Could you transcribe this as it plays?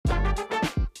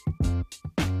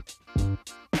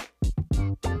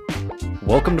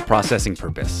Welcome to Processing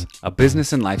Purpose, a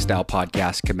business and lifestyle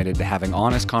podcast committed to having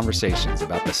honest conversations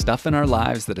about the stuff in our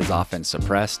lives that is often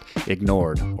suppressed,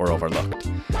 ignored, or overlooked.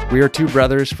 We are two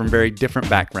brothers from very different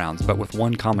backgrounds, but with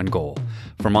one common goal.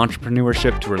 From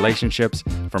entrepreneurship to relationships,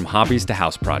 from hobbies to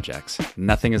house projects,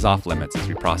 nothing is off limits as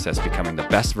we process becoming the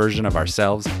best version of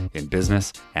ourselves in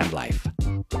business and life.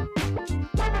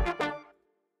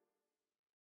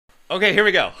 Okay, here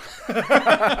we go.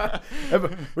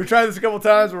 We tried this a couple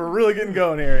times. We're really getting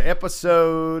going here.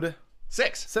 Episode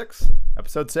 6.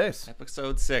 Episode 6.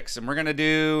 Episode 6. And we're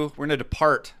gonna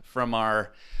depart from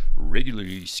our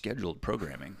regularly scheduled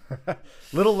programming.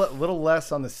 little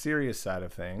less on the serious side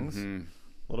of things. A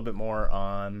little bit more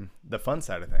on the fun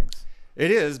side of things.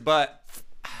 It is, but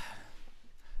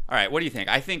all right, what do you think?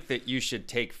 I think that you should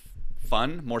take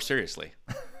fun more seriously.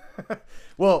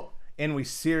 Well, and we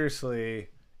seriously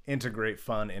integrate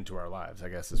fun into our lives, I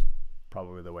guess is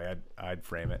probably the way I'd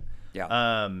frame it.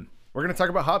 Yeah. We're going to talk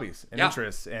about hobbies and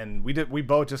interests, and we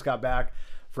both just got back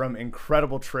from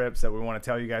incredible trips that we want to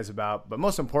tell you guys about, but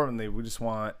most importantly, we just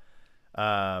want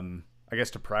I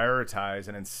guess to prioritize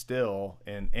and instill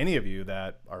in any of you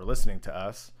that are listening to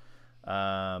us,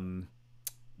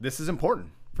 this is important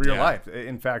for your life.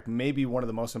 In fact, maybe one of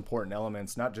the most important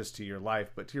elements, not just to your life,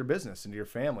 but to your business and to your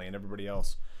family and everybody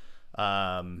else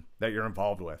that you're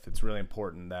involved with. It's really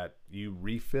important that you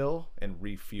refill and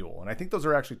refuel. And I think those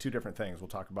are actually two different things. We'll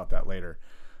talk about that later.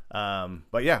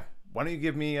 But yeah, why don't you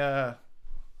give me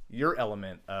your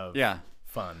element of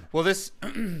fun? Well, this, I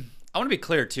want to be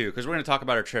clear too, because we're going to talk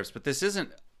about our trips, but this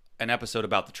isn't an episode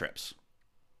about the trips.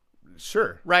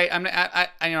 Sure. Right.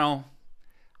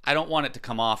 I don't want it to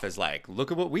come off as like, look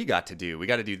at what we got to do. We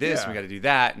got to do this. We got to do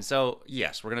that. And so,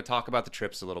 yes, we're going to talk about the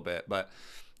trips a little bit, but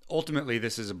ultimately,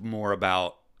 this is more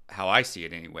about how I see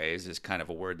it anyways, is kind of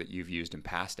a word that you've used in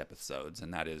past episodes,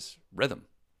 and that is rhythm.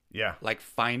 Yeah. Like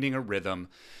finding a rhythm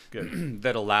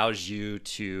that allows you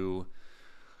to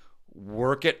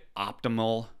work at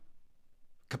optimal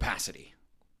capacity.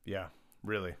 Yeah,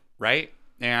 really. Right?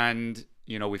 And,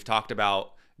 we've talked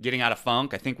about getting out of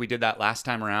funk. I think we did that last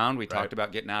time around. We talked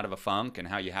about getting out of a funk and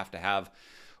how you have to have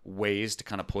ways to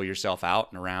kind of pull yourself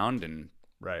out and around.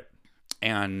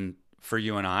 And for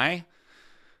you and I,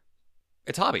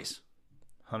 it's hobbies.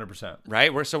 100%.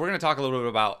 Right? So we're going to talk a little bit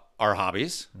about our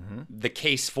hobbies, the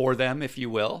case for them, if you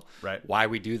will. Right. Why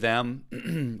we do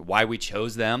them, why we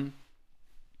chose them.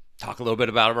 Talk a little bit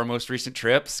about our most recent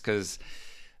trips, because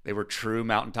they were true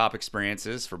mountaintop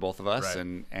experiences for both of us.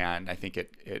 Right. And I think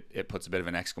it puts a bit of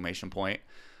an exclamation point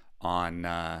on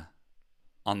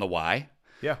the why.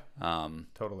 Yeah.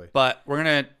 Totally. But we're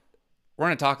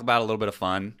gonna talk about a little bit of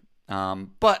fun.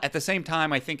 But at the same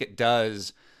time, I think it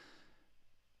does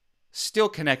still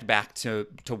connect back to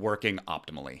working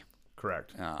optimally.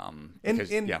 Correct. Because,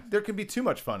 there can be too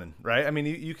much fun, right? I mean,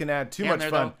 you can add too much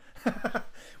fun.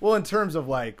 Well, in terms of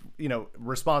like,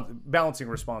 balancing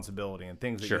responsibility and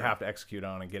things that you have to execute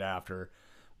on and get after,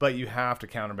 but you have to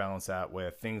counterbalance that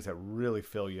with things that really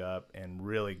fill you up and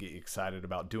really get you excited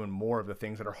about doing more of the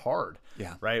things that are hard.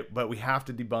 Yeah. Right. But we have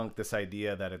to debunk this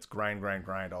idea that it's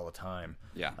grind all the time.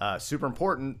 Yeah. Super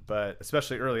important, but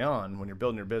especially early on when you're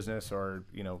building your business or,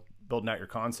 building out your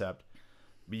concept,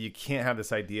 but you can't have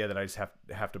this idea that I just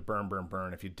have to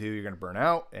burn. If you do, you're going to burn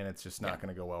out and it's just not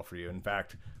going to go well for you. In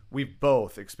fact, we've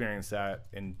both experienced that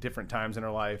in different times in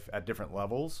our life at different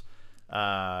levels.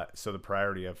 So the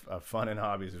priority of fun and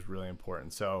hobbies is really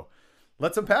important. So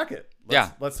let's unpack it.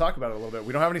 Let's talk about it a little bit.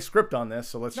 We don't have any script on this,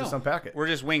 so let's just unpack it. We're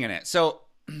just winging it. So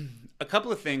a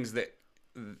couple of things that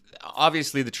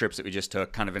obviously the trips that we just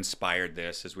took kind of inspired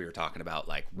this, as we were talking about,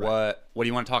 like, what do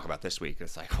you want to talk about this week?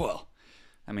 It's like, well,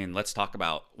 I mean, let's talk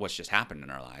about what's just happened in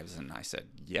our lives. And I said,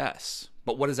 yes,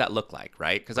 but what does that look like?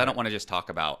 Right. Because I don't want to just talk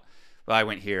about, well, I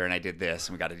went here and I did this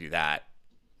and we got to do that.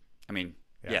 I mean,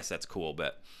 yes, that's cool,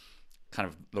 but kind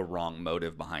of the wrong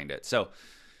motive behind it. So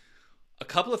a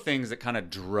couple of things that kind of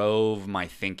drove my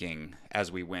thinking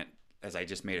as I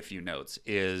just made a few notes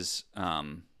is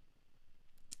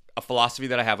a philosophy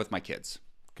that I have with my kids.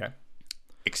 Okay.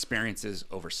 Experiences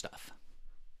over stuff.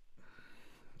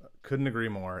 Couldn't agree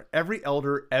more. Every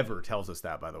elder ever tells us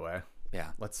that, by the way.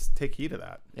 Yeah. Let's take heed of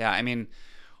that. Yeah. I mean,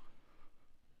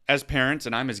 as parents,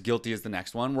 and I'm as guilty as the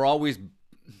next one, we're always,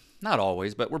 not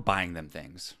always, but we're buying them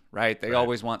things, right? They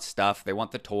always want stuff. They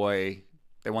want the toy.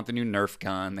 They want the new Nerf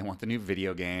gun. They want the new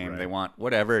video game. They want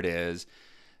whatever it is.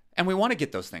 And we want to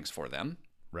get those things for them.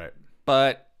 Right.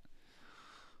 But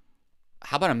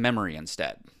how about a memory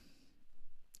instead?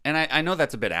 And I know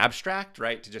that's a bit abstract,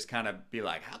 right? To just kind of be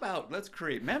like, how about let's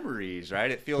create memories,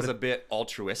 right? It feels a bit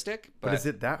altruistic. But is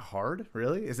it that hard,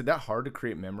 really? Is it that hard to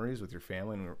create memories with your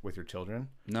family and with your children?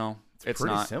 No, it's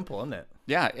pretty not. simple, isn't it?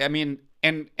 Yeah, I mean,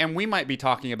 and we might be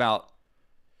talking about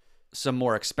some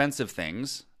more expensive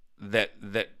things that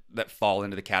fall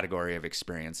into the category of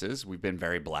experiences. We've been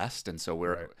very blessed, and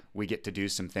so we get to do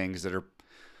some things that are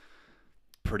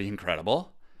pretty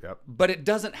incredible. Yep. But it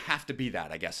doesn't have to be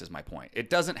that, I guess, is my point.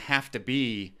 It doesn't have to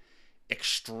be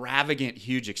extravagant,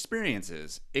 huge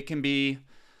experiences. It can be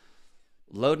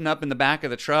loading up in the back of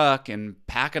the truck and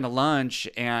packing a lunch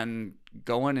and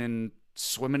going and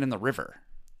swimming in the river.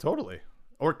 Totally.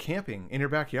 Or camping in your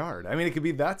backyard. I mean, it could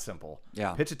be that simple.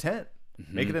 Yeah. Pitch a tent.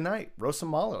 Make it a night. Roast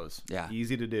some mallows. Yeah.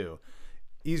 Easy to do.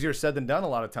 Easier said than done a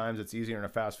lot of times. It's easier in a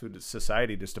fast food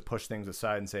society just to push things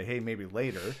aside and say, hey, maybe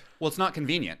later. Well, it's not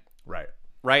convenient.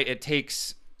 Right. It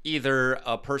takes either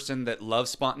a person that loves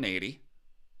spontaneity.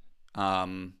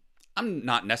 I'm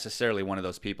not necessarily one of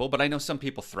those people, but I know some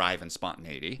people thrive in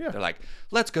spontaneity. Yeah. They're like,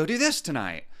 let's go do this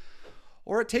tonight.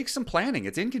 Or it takes some planning.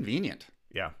 It's inconvenient.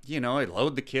 Yeah.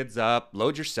 Load the kids up,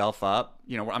 load yourself up.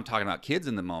 I'm talking about kids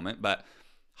in the moment, but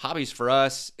hobbies for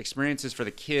us, experiences for the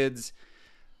kids.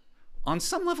 On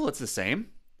some level, it's the same.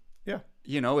 Yeah.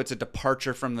 It's a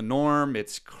departure from the norm.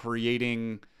 It's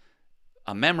creating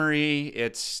a memory.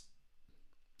 It's,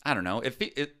 I don't know.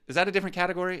 Is that a different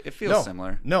category? It feels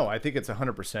similar. No, I think it's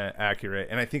 100% accurate.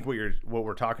 And I think what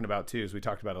we're talking about too, is we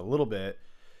talked about a little bit,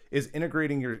 is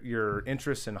integrating your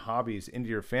interests and hobbies into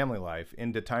your family life,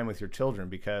 into time with your children,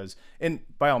 because, and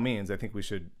by all means, I think we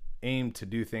should aim to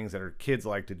do things that our kids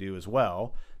like to do as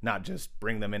well, not just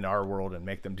bring them into our world and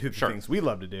make them do the things we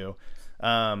love to do.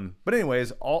 But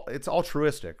anyways, it's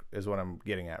altruistic is what I'm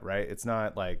getting at, right? It's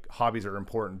not like hobbies are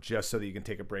important just so that you can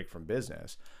take a break from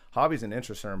business. Hobbies and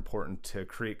interests are important to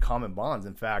create common bonds.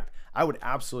 In fact, I would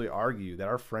absolutely argue that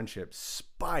our friendship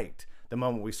spiked the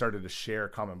moment we started to share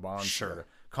common bonds together,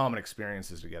 common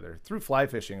experiences together through fly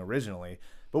fishing originally.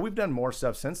 But we've done more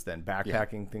stuff since then,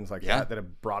 backpacking, things like that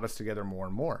have brought us together more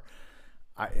and more.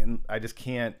 I just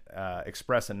can't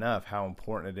express enough how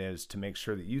important it is to make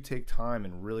sure that you take time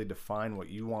and really define what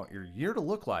you want your year to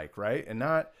look like, right? And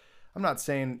I'm not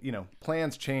saying,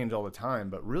 plans change all the time,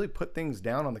 but really put things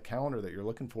down on the calendar that you're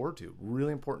looking forward to.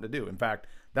 Really important to do. In fact,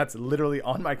 that's literally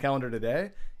on my calendar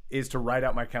today, is to write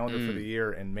out my calendar for the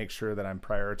year and make sure that I'm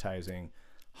prioritizing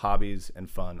hobbies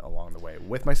and fun along the way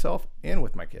with myself and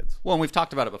with my kids. Well, and we've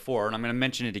talked about it before, and I'm going to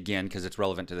mention it again because it's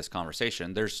relevant to this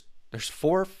conversation. There's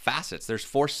 4 facets. There's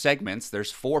 4 segments.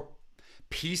 There's 4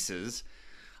 pieces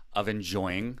of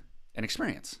enjoying an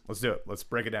experience. Let's do it. Let's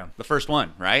break it down. The first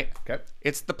one, right? Okay.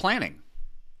 It's the planning,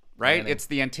 right? It's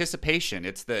the anticipation.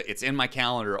 It's in my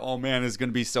calendar. Oh man, it's going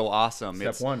to be so awesome.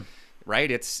 Step 1.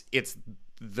 Right? It's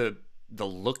the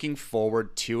looking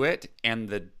forward to it and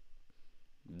the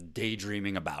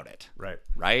daydreaming about it.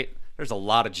 Right? There's a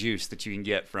lot of juice that you can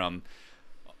get from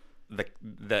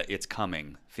the it's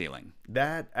coming feeling.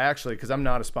 That actually, because I'm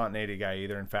not a spontaneity guy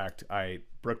either. In fact,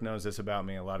 Brooke knows this about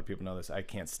me. A lot of people know this. I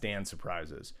can't stand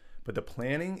surprises. But the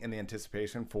planning and the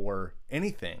anticipation for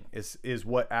anything is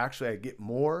what actually I get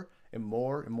more and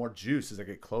more and more juice as I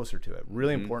get closer to it.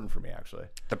 Really important for me, actually.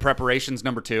 The preparation's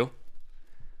number 2.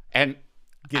 And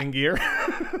getting gear.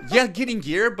 Yeah, getting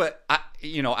gear, but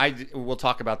we'll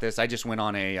talk about this. I just went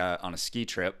on a ski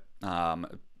trip.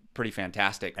 Pretty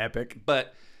fantastic. Epic.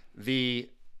 But the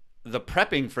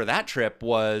prepping for that trip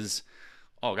was,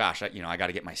 oh gosh, I got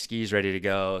to get my skis ready to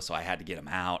go, so I had to get them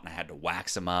out and I had to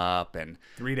wax them up, and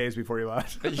 3 days before you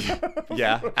left.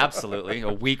 Yeah, absolutely.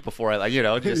 A week before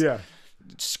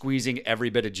squeezing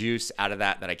every bit of juice out of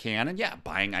that I can.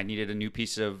 And I needed a new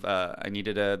piece of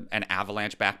an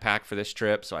avalanche backpack for this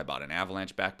trip, so I bought an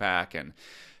avalanche backpack, and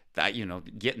that,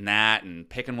 getting that and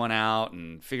picking one out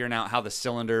and figuring out how the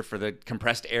cylinder for the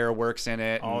compressed air works in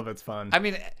it. All of it's fun. I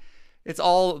mean, it's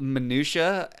all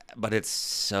minutia, but it's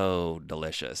so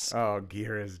delicious. Oh,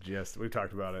 gear is we've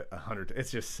talked about it 100.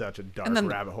 It's just such a dark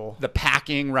rabbit hole. The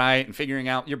packing, right, and figuring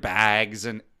out your bags,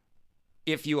 and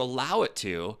if you allow it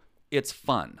to, it's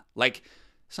fun. Like,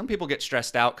 some people get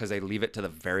stressed out because they leave it to the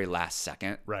very last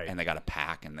second, right? And they got to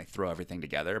pack and they throw everything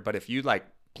together. But if you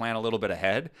plan a little bit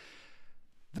ahead,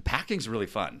 the packing's really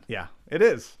fun. Yeah, it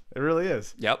is. It really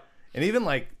is. Yep. And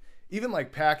even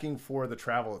packing for the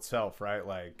travel itself, right?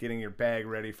 Like getting your bag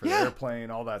ready for the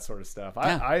airplane, all that sort of stuff.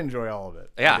 I enjoy all of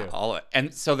it. Yeah, all of it.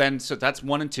 And so that's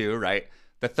 1 and 2, right?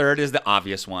 The third is the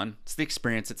obvious one. It's the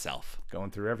experience itself. Going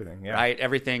through everything, yeah. Right?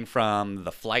 Everything from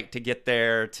the flight to get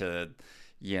there to,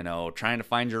 trying to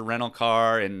find your rental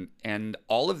car, and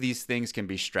all of these things can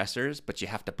be stressors, but you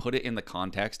have to put it in the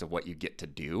context of what you get to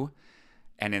do.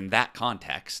 And in that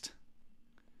context,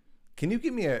 can you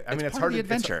give me it's hard to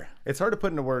adventure. It's hard to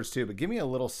put into words too, but give me a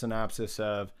little synopsis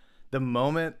of the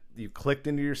moment you clicked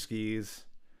into your skis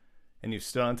and you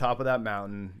stood on top of that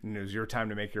mountain and it was your time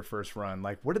to make your first run.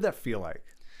 Like, what did that feel like?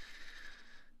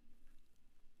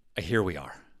 Here we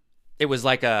are. It was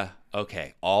like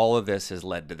okay, all of this has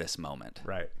led to this moment.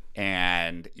 Right.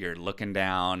 And you're looking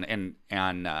down, and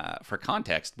for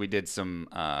context, we did some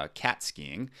cat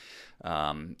skiing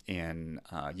in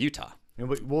Utah. And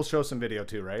we'll show some video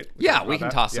too, right? We can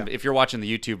toss some. If you're watching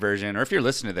the YouTube version, or if you're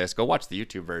listening to this, go watch the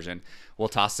YouTube version. We'll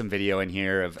toss some video in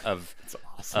here of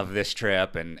awesome. Of this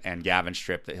trip and Gavin's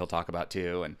trip that he'll talk about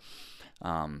too.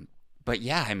 And but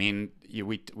yeah, I mean,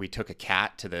 we took a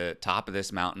cat to the top of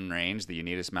this mountain range, the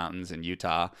Unitas Mountains in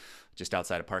Utah, just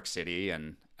outside of Park City,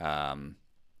 and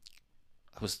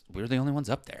we were the only ones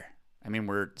up there. I mean,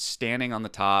 we're standing on the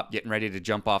top, getting ready to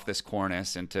jump off this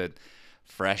cornice into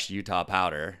fresh Utah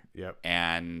powder. Yep.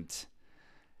 And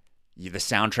the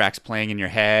soundtrack's playing in your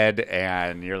head,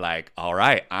 and you're like, all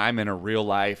right, I'm in a real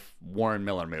life Warren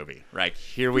Miller movie. Like,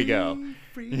 here we go.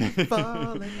 Free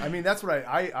falling. I mean, that's what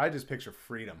I just picture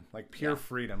freedom, like pure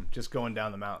freedom, just going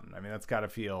down the mountain. I mean, that's got to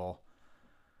feel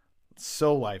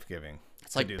so life-giving.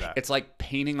 It's like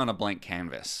painting on a blank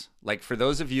canvas. Like, for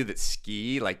those of you that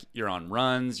ski, like, you're on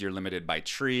runs, you're limited by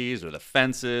trees or the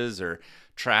fences or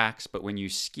tracks. But when you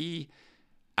ski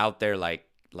out there like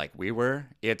we were,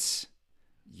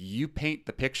 you paint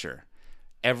the picture.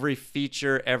 Every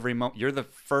feature, every moment, you're the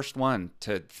first one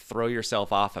to throw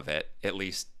yourself off of it, at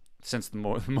least since the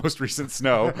most recent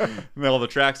snow. All the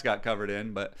tracks got covered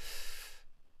in, but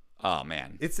oh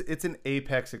man, it's an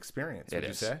apex experience. Would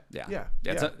you say?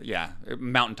 Yeah.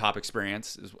 Mountaintop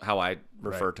experience is how I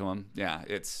refer to them. Yeah,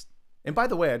 it's. And by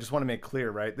the way, I just want to make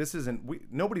clear, right? This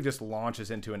isn't. Nobody just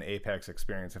launches into an apex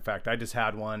experience. In fact, I just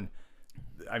had one.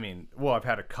 I mean, I've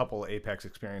had a couple apex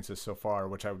experiences so far,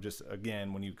 which I would just,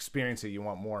 again, when you experience it, you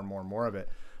want more and more and more of it.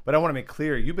 But I want to make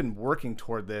clear, you've been working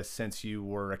toward this since you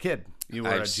were a kid. You were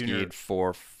I've a junior. Skied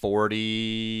for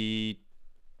 40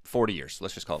 years.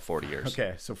 Let's just call it 40 years.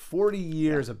 Okay, so 40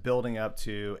 years of building up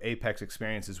to apex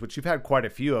experiences, which you've had quite a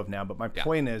few of now. But my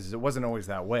point is, it wasn't always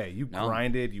that way. You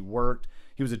grinded, you worked.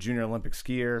 He was a junior Olympic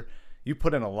skier. You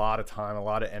put in a lot of time, a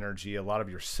lot of energy, a lot of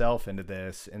yourself into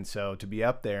this. And so to be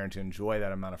up there and to enjoy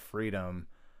that amount of freedom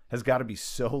has got to be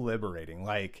so liberating.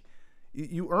 Like,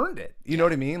 you earned it. You know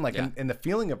what I mean? Like, and the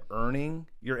feeling of earning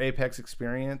your apex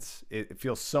experience, it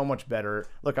feels so much better.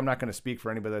 Look, I'm not going to speak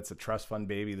for anybody that's a trust fund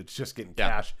baby that's just getting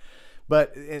cash.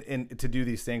 But and to do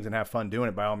these things and have fun doing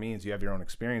it, by all means, you have your own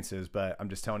experiences. But I'm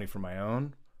just telling you from my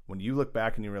own, when you look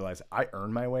back and you realize I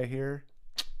earned my way here,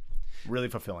 really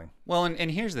fulfilling. Well, and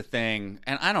here's the thing,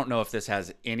 and I don't know if this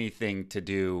has anything to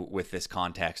do with this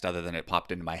context other than it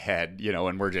popped into my head,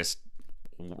 and we're just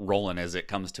rolling as it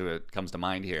comes to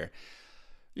mind here.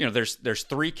 There's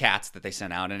 3 cats that they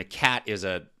sent out, and a cat is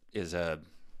a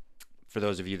for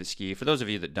those of you that ski, for those of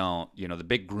you that don't, the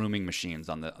big grooming machines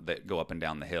that go up and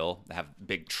down the hill that have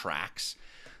big tracks.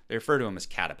 They refer to them as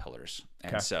caterpillars.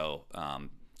 And so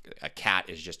a cat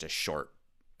is just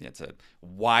it's a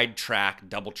wide track,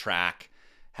 double track,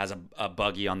 has a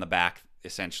buggy on the back,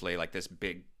 essentially like this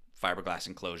big fiberglass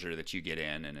enclosure that you get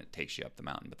in, and it takes you up the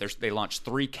mountain. But they launch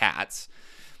 3 cats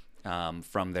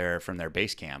from their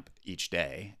base camp each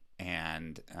day.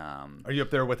 And are you up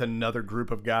there with another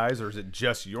group of guys, or is it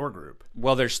just your group?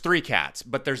 Well, there's 3 cats,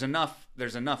 but there's enough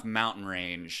mountain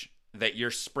range that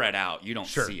you're spread out. You don't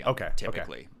see them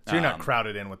typically. So you're not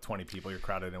crowded in with 20 people. You're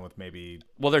crowded in with maybe...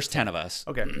 Well, there's 10 of us.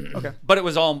 Okay. But it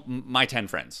was all my 10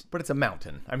 friends. But it's a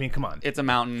mountain. I mean, come on. It's a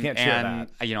mountain. Can't share that.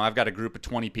 I've got a group of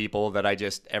 20 people that I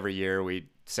just, every year we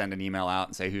send an email out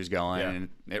and say who's going, and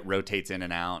it rotates in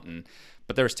and out.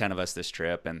 But there was 10 of us this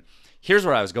trip. And here's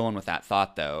where I was going with that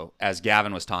thought, though, as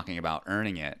Gavin was talking about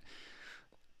earning it.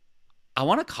 I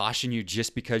want to caution you,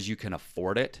 just because you can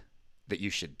afford it, that you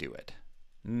should do it.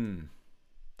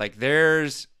 Like,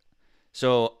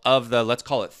 so of the, let's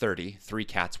call it 3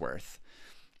 cats worth,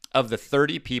 of the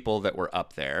 30 people that were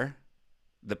up there,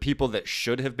 the people that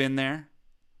should have been there,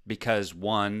 because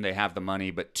 1, they have the money,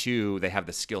 but 2, they have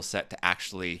the skill set to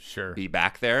actually be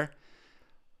back there,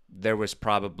 there was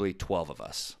probably 12 of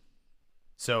us.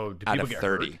 So did out people of get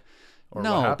 30 hurt? Or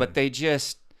no, but they're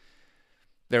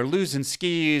losing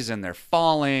skis, and they're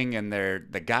falling, and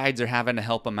the guides are having to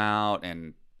help them out.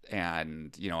 And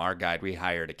our guide, we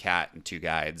hired a cat and 2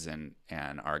 guides, and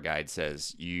our guide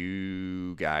says,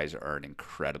 you guys are an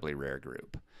incredibly rare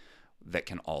group. that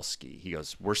can all ski. He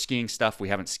goes, we're skiing stuff we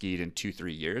haven't skied in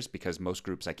 2-3 years because most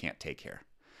groups I can't take here.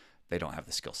 They don't have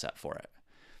the skill set for it.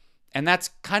 And that's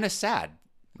kind of sad.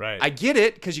 Right. I get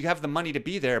it because you have the money to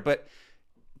be there, but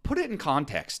put it in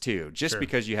context too. Just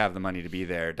because you have the money to be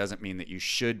there doesn't mean that you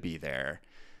should be there.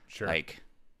 Sure. Like,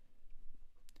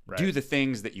 do the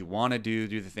things that you want to do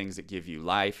the things that give you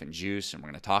life and juice, and we're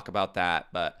going to talk about that,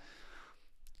 but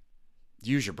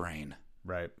use your brain.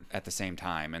 Right. At the same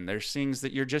time. And there's things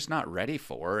that you're just not ready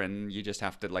for, and you just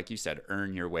have to, like you said,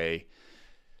 earn your way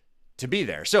to be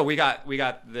there. So we got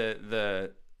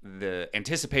the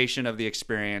anticipation of the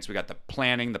experience, we got the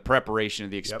planning, the preparation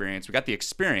of the experience, we got the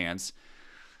experience,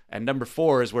 and number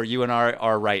 4 is where you and I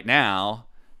are right now,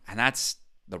 and that's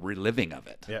the reliving of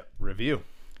it. Yeah, review.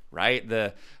 Right?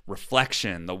 The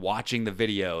reflection, the watching the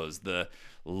videos, the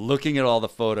looking at all the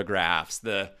photographs,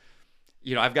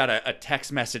 I've got a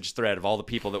text message thread of all the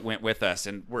people that went with us,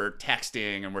 and we're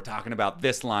texting and we're talking about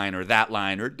this line or that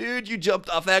line, or dude, you jumped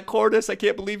off that cornice. I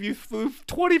can't believe you flew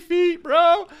 20 feet,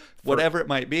 bro. Whatever it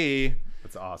might be.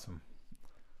 That's awesome.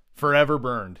 Forever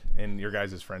burned in your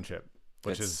guys' friendship,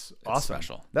 which is awesome.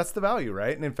 Special. That's the value,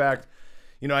 right? And in fact,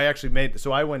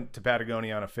 I went to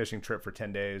Patagonia on a fishing trip for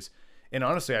 10 days. And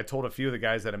honestly, I told a few of the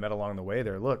guys that I met along the way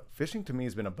there, look, fishing to me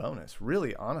has been a bonus.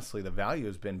 Really, honestly, the value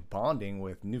has been bonding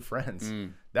with new friends.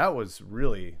 That was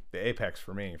really the apex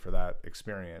for me for that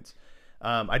experience.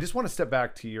 I just want to step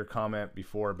back to your comment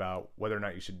before about whether or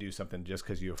not you should do something just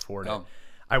because you afford it.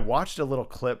 I watched a little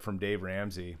clip from Dave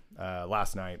Ramsey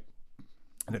last night,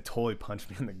 and it totally punched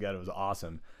me in the gut. It was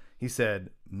awesome. He said,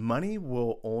 money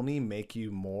will only make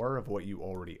you more of what you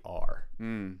already are.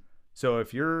 So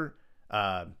if you're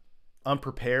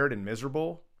unprepared and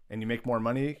miserable and you make more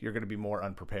money, you're going to be more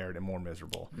unprepared and more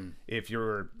miserable. If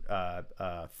you're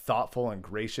thoughtful and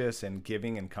gracious and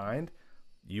giving and kind,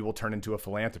 you will turn into a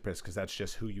philanthropist because that's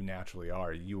just who you naturally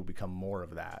are. You will become more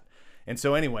of that. And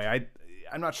so anyway,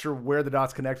 I'm not sure where the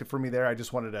dots connected for me there. I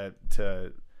just wanted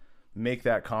to make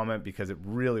that comment because it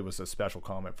really was a special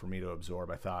comment for me to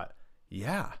absorb. I thought,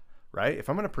 yeah, right. If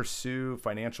I'm going to pursue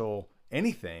financial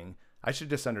anything, I should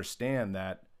just understand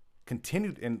that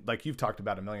continue, and like you've talked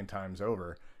about a million times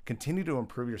over, continue to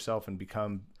improve yourself and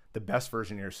become the best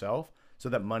version of yourself so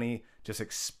that money just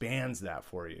expands that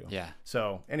for you. Yeah.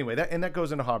 So anyway, that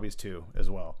goes into hobbies too as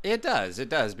well. It does,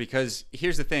 because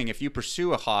here's the thing. If you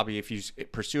pursue a hobby, if you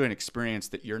pursue an experience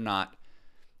that you're not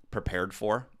prepared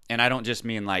for, and I don't just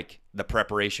mean like the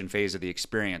preparation phase of the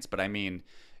experience, but I mean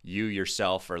you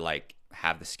yourself are like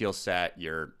have the skill set,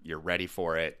 you're ready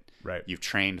for it, right? You've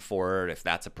trained for it if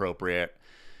that's appropriate.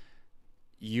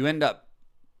 You end up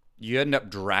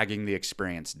dragging the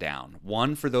experience down.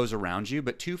 1, for those around you,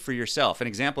 but 2, for yourself. An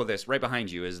example of this right behind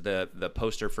you is the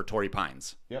poster for Torrey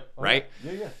Pines. Yep. Oh, right?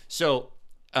 Yeah. So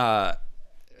Dad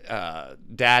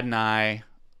and I,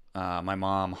 my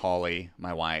mom, Holly,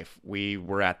 my wife, we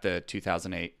were at the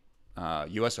 2008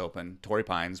 U.S. Open, Torrey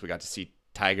Pines. We got to see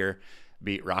Tiger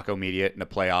beat Rocco Mediate in the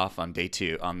playoff on day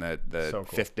 2, on the so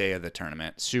cool. 5th day of the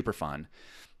tournament. Super fun.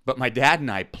 But my dad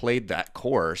and I played that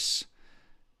course.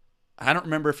 I don't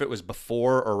remember if it was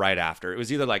before or right after. It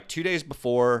was either like 2 days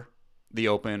before the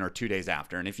Open or 2 days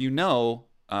after. And if you know,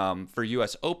 for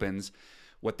U.S. Opens,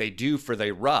 what they do for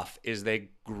the rough is they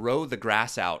grow the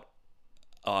grass out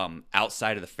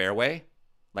outside of the fairway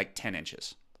like 10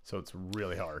 inches. So it's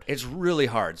really hard. It's really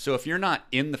hard. So if you're not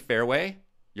in the fairway,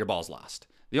 your ball's lost.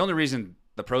 The only reason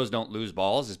the pros don't lose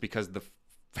balls is because the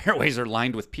fairways are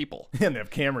lined with people. And they have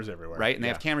cameras everywhere. Right? And they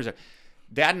have cameras.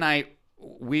 Dad and I,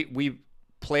 we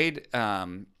played,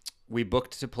 we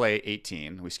booked to play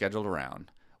 18. We scheduled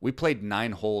around. We played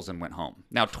 9 holes and went home.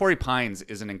 Now, Torrey Pines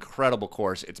is an incredible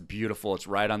course. It's beautiful. It's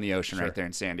right on the ocean right there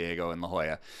in San Diego in La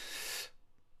Jolla.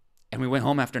 And we went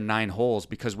home after 9 holes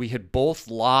because we had both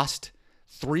lost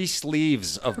 3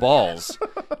 sleeves of balls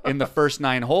in the first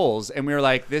 9 holes. And we were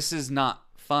like, this is not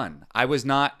fun. I was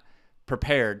not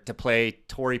prepared to play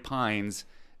Torrey Pines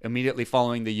immediately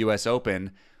following the U.S.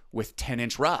 Open with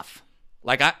 10-inch rough.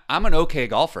 Like, I'm an okay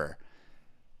golfer.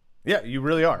 Yeah, you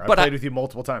really are. I've played with you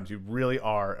multiple times. You really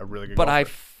are a really good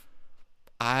golfer.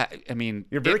 But I mean,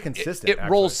 you're very consistent. It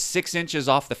rolls 6 inches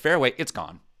off the fairway. It's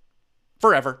gone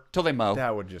forever till they mow.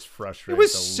 That would just frustrate. It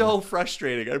was so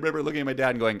frustrating. I remember looking at my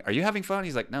dad and going, "Are you having fun?"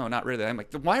 He's like, "No, not really." I'm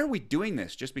like, "Why are we doing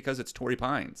this? Just because it's Torrey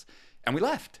Pines?" And we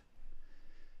left.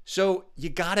 So you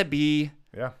gotta be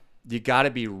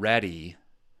ready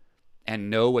and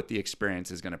know what the experience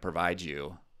is going to provide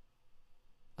you.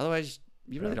 Otherwise,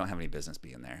 you really don't have any business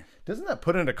being there. Doesn't that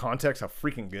put into context how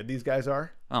freaking good these guys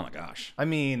are? Oh my gosh. I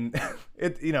mean,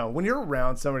 when you're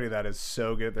around somebody that is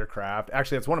so good at their craft,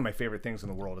 actually, it's one of my favorite things in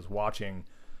the world is watching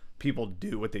people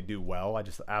do what they do well, I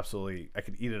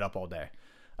could eat it up all day.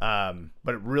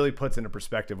 But it really puts into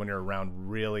perspective when you're around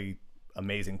really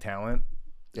amazing talent,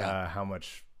 how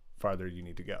much farther you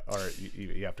need to go, or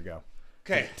you have to go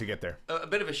to get there. A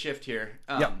bit of a shift here.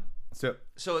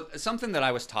 So something that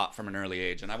I was taught from an early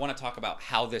age, and I want to talk about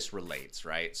how this relates,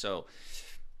 right? So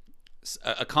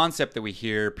a concept that we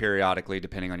hear periodically,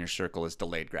 depending on your circle, is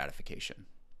delayed gratification.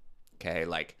 Okay,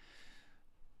 like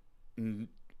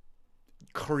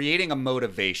creating a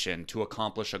motivation to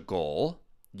accomplish a goal,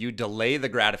 you delay the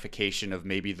gratification of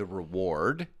maybe the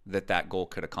reward that goal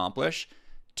could accomplish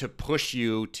to push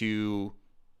you to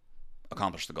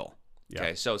accomplish the goal. Yeah.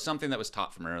 Okay, so something that was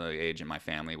taught from an early age in my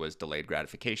family was delayed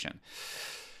gratification.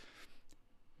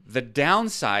 The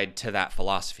downside to that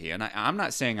philosophy, and I'm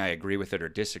not saying I agree with it or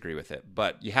disagree with it,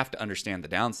 but you have to understand the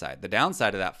downside. The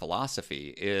downside of that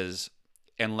philosophy is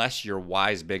unless you're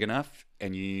wise big enough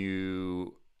and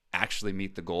you actually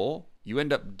meet the goal, you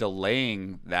end up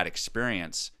delaying that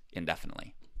experience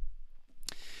indefinitely.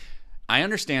 I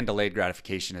understand delayed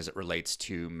gratification as it relates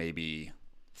to maybe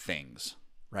things,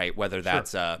 right? Whether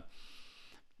that's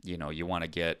you want to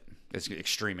get, it's an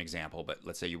extreme example, but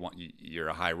let's say you're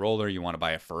a high roller, you want to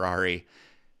buy a Ferrari,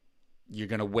 you're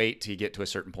going to wait till you get to a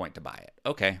certain point to buy it.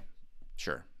 Okay,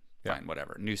 sure, fine,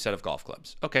 whatever. New set of golf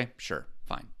clubs. Okay, sure,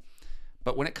 fine.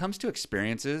 But when it comes to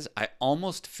experiences, I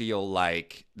almost feel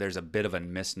like there's a bit of a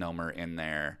misnomer in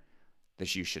there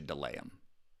that you should delay them.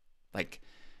 Like,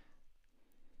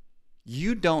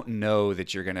 you don't know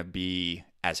that you're going to be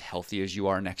as healthy as you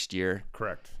are next year.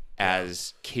 Correct.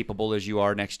 As capable as you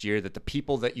are next year, that the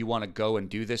people that you want to go and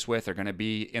do this with are going to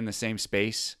be in the same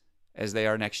space as they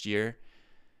are next year.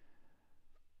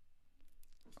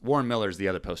 Warren Miller's the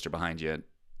other poster behind you,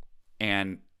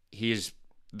 and he's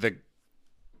the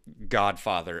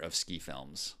godfather of ski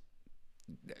films.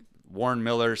 Warren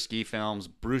Miller, ski films,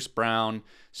 Bruce Brown,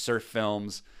 surf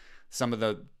films, some of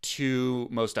the two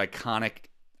most iconic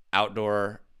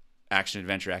outdoor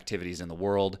action-adventure activities in the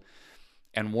world.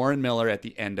 And Warren Miller, at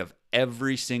the end of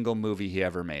every single movie he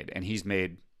ever made, and he's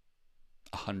made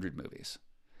 100 movies,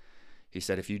 he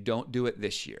said, if you don't do it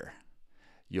this year,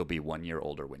 you'll be 1 year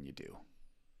older when you do.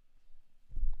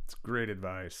 It's great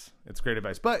advice.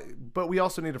 But we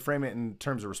also need to frame it in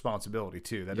terms of responsibility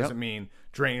too. That doesn't mean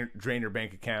drain your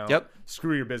bank account,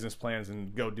 screw your business plans,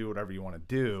 and go do whatever you want to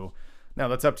do. Now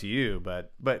that's up to you.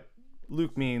 But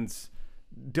Luke means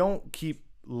don't keep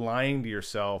lying to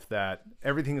yourself that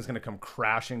everything is going to come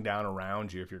crashing down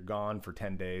around you if you're gone for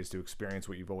 10 days to experience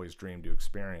what you've always dreamed to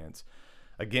experience.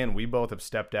 Again, we both have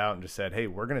stepped out and just said, hey,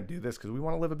 we're going to do this because we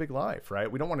want to live a big life, right?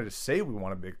 We don't want to just say we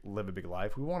want to live a big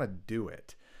life. We want to do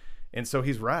it. And so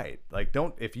he's right. Like,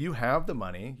 if you have the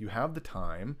money, you have the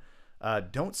time,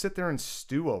 don't sit there and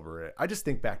stew over it. I just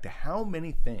think back to how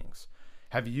many things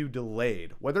have you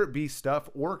delayed, whether it be stuff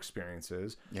or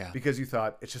experiences, because you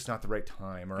thought it's just not the right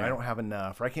time, or I don't have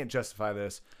enough, or I can't justify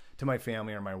this to my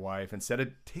family or my wife, instead of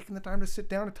taking the time to sit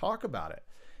down and talk about it.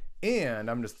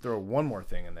 And I'm just throw one more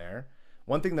thing in there.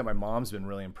 One thing that my mom's been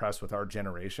really impressed with our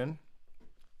generation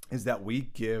is that we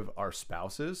give our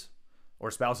spouses,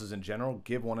 or spouses in general,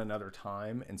 give one another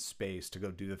time and space to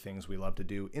go do the things we love to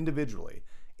do individually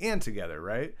and together,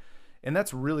 right? And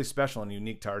that's really special and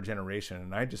unique to our generation.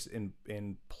 And I just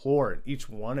implore each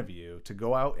one of you to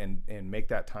go out and make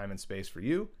that time and space for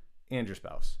you and your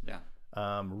spouse. Yeah.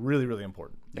 Really, really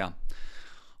important. Yeah.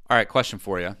 All right, question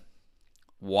for you.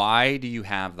 Why do you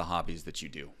have the hobbies that you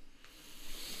do?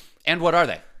 And what are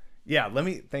they? Yeah,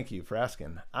 thank you for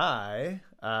asking.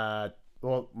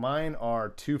 Well, mine are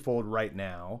twofold right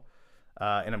now,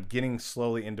 and I'm getting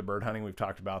slowly into bird hunting. We've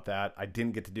talked about that. I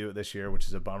didn't get to do it this year, which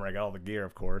is a bummer. I got all the gear,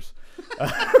 of course.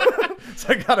 So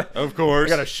I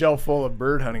got a shelf full of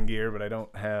bird hunting gear, but I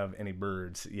don't have any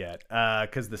birds yet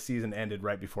because the season ended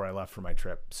right before I left for my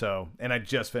trip. So, and I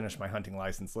just finished my hunting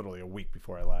license literally a week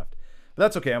before I left. But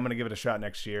that's okay. I'm going to give it a shot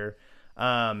next year.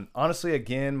 Honestly,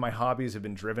 again, my hobbies have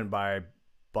been driven by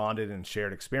bonded and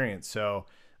shared experience. So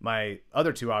my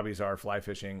other two hobbies are fly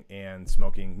fishing and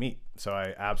smoking meat. So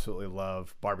I absolutely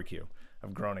love barbecue.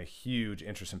 I've grown a huge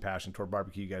interest and passion toward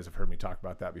barbecue. You guys have heard me talk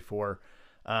about that before.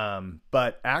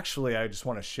 But actually, I just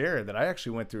want to share that I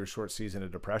actually went through a short season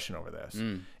of depression over this.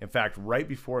 In fact, right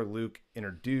before Luke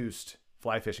introduced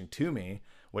fly fishing to me,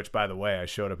 which, by the way, I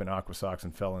showed up in aqua socks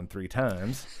and fell in 3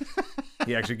 times.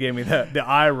 He actually gave me the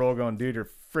eye roll going, dude, you're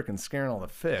freaking scaring all the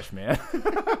fish, man.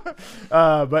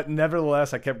 But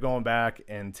nevertheless, I kept going back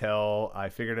until I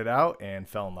figured it out and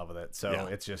fell in love with it. So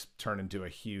it's just turned into a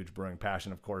huge brewing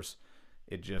passion. Of course,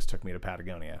 it just took me to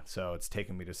Patagonia. So it's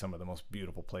taken me to some of the most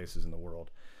beautiful places in the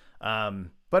world.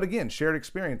 But again, shared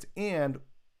experience. And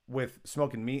with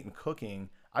smoking meat and cooking,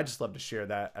 I just love to share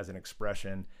that as an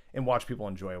expression and watch people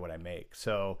enjoy what I make.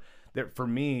 So for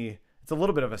me, it's a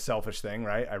little bit of a selfish thing,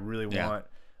 right? I really want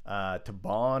to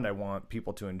bond. I want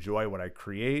people to enjoy what I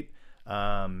create.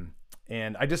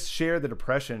 And I just share the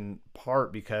depression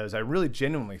part because I really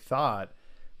genuinely thought,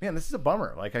 man, this is a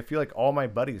bummer. Like, I feel like all my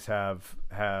buddies have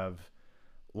a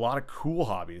lot of cool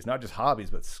hobbies, not just hobbies,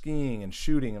 but skiing and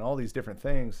shooting and all these different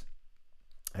things.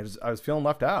 I was feeling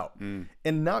left out, and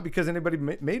not because anybody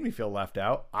made me feel left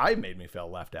out. I made me feel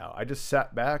left out. I just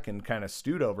sat back and kind of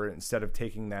stewed over it instead of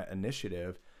taking that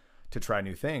initiative to try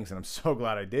new things. And I'm so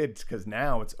glad I did, because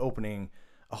now it's opening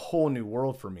a whole new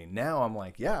world for me. Now I'm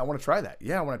like, yeah, I want to try that.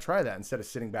 Yeah, I want to try that. Instead of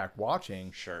sitting back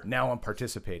watching, sure. Now I'm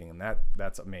participating, and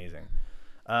that's amazing.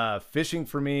 Fishing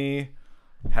for me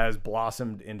has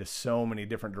blossomed into so many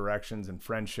different directions and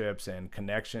friendships and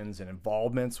connections and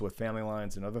involvements with family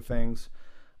lines and other things.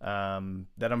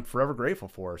 That I'm forever grateful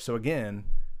for. So again,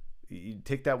 you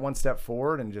take that one step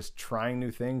forward and just trying new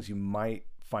things, you might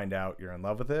find out you're in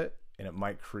love with it, and it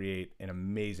might create an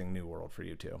amazing new world for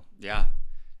you too. Yeah.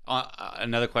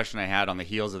 Another question I had on the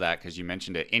heels of that, because you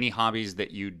mentioned it, any hobbies that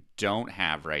you don't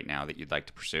have right now that you'd like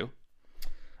to pursue?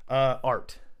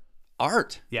 Art.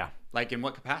 Yeah. Like, in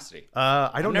what capacity?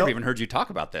 I've never even heard you talk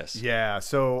about this. Yeah.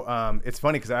 So, it's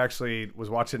funny because I actually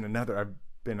was watching I've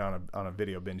been on a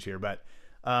video binge here, but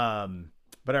I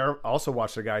also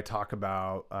watched a guy talk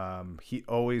about, he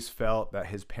always felt that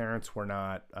his parents were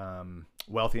not,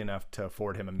 wealthy enough to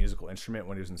afford him a musical instrument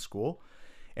when he was in school.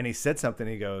 And he said something,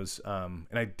 he goes, and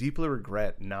I deeply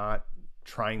regret not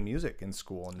trying music in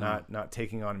school and not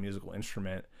taking on a musical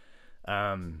instrument.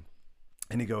 And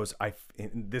he goes,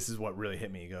 and this is what really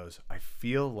hit me. He goes, I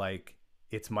feel like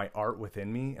it's my art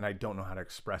within me and I don't know how to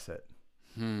express it.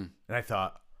 And I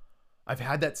thought, I've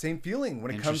had that same feeling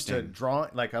when it comes to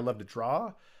drawing. Like, I love to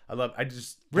draw. I'm not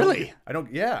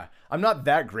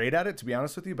that great at it, to be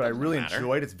honest with you, but I really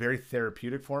enjoy it. It's very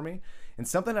therapeutic for me. And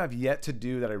something I've yet to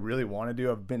do that I really want to do.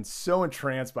 I've been so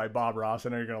entranced by Bob Ross. I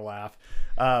know you're going to laugh.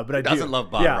 But I doesn't love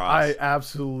Bob Ross. I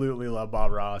absolutely love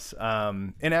Bob Ross.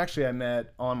 And actually, I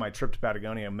met on my trip to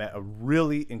Patagonia, I met a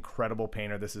really incredible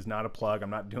painter. This is not a plug. I'm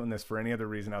not doing this for any other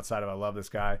reason outside of I love this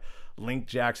guy.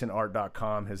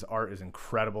 LinkJacksonArt.com. His art is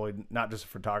incredible. He's not just a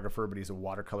photographer, but he's a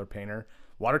watercolor painter.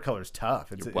 Watercolor is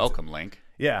tough. You're welcome, Link.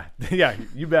 Yeah,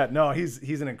 you bet. No,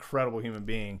 he's an incredible human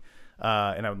being.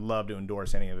 And I would love to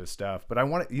endorse any of his stuff. But I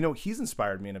want to, he's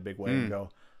inspired me in a big way and go,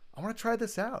 I want to try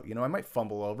this out. I might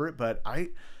fumble over it, but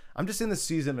I'm just in the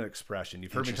season of expression.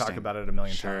 You've heard me talk about it a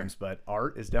million times, but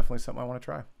art is definitely something I want to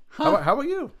try. Huh. How about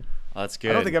you? Well, that's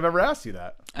good. I don't think I've ever asked you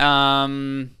that.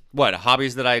 What,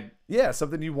 hobbies that Yeah,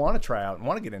 something you want to try out and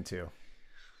want to get into.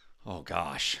 Oh,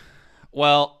 gosh.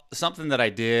 Well, something that I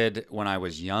did when I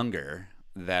was younger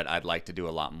that I'd like to do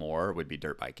a lot more would be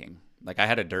dirt biking. Like, I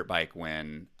had a dirt bike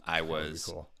when I was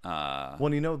cool. Well,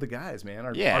 the guys, man,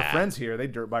 our friends here, they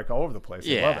dirt bike all over the place.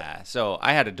 They love it. So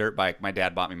I had a dirt bike. My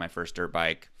dad bought me my first dirt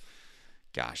bike.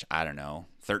 Gosh, I don't know,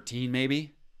 13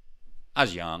 maybe. I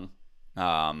was young.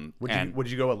 Would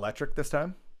you go electric this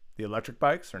time? The electric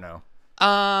bikes or no?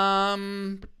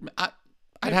 I'd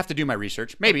have to do my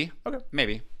research. Maybe. Okay.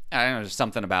 Maybe. I don't know. There's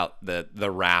something about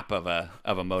the wrap of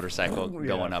a motorcycle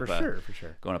going up for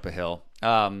sure. Going up a hill.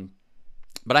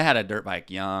 But I had a dirt bike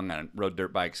young. I rode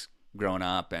dirt bikes growing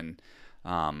up, and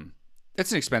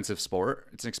it's an expensive sport.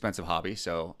 It's an expensive hobby.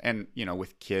 So, and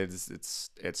with kids,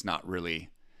 it's not really.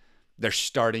 They're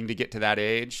starting to get to that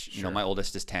age. Sure. My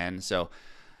oldest is 10, so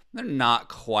they're not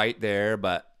quite there,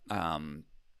 but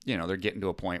they're getting to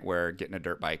a point where getting a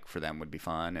dirt bike for them would be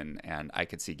fun, and I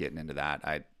could see getting into that.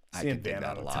 I Seeing could dig Dan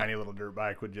that on a lot. tiny little dirt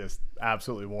bike would just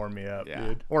absolutely warm me up, Yeah.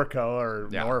 dude. Or Koa or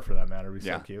Nora for that matter. Would be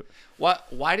so cute.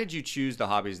 Why did you choose the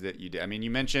hobbies that you did? I mean, you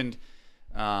mentioned,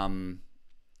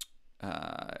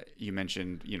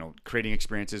 creating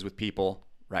experiences with people,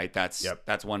 right? That's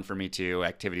one for me too.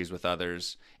 Activities with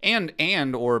others, and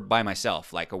or by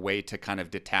myself, like a way to kind of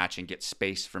detach and get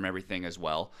space from everything as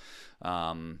well.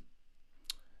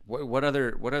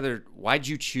 Why'd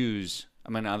you choose? I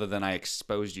mean, other than I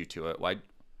exposed you to it,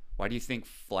 why do you think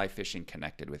fly fishing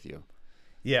connected with you?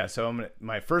 Yeah, so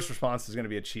my first response is going to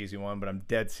be a cheesy one, but I'm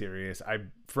dead serious. I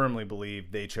firmly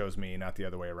believe they chose me, not the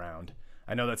other way around.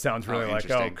 I know that sounds really like,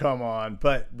 oh, come on.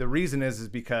 But the reason is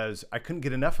because I couldn't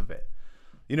get enough of it.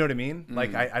 You know what I mean?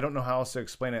 Like, I don't know how else to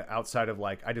explain it outside of,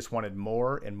 like, I just wanted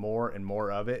more and more and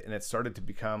more of it. And it started to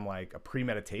become like a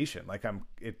premeditation. Like,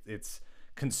 it's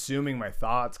consuming my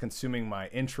thoughts, consuming my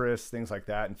interests, things like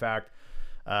that. In fact,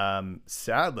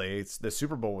 sadly, the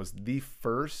Super Bowl was the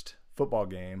first football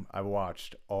game I've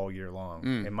watched all year long.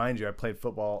 And mind you, I played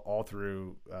football all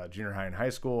through junior high and high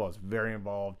school. I was very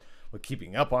involved with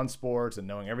keeping up on sports and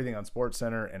knowing everything on Sports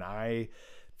Center. And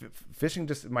fishing,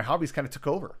 just my hobbies kind of took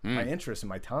over my interest and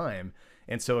my time.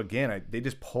 And so again, they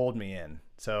just pulled me in.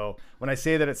 So when I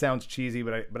say that, it sounds cheesy,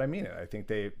 but I mean it. I think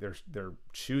they're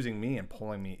choosing me and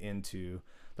pulling me into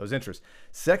those interests.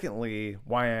 Secondly,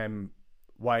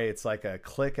 why it's like a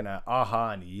click and a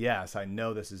aha and yes, I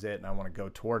know this is it and I want to go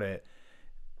toward it.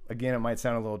 Again, it might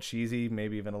sound a little cheesy,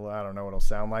 maybe even a little, I don't know what it'll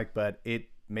sound like, but it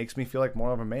makes me feel like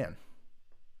more of a man.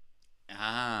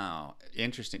 Oh,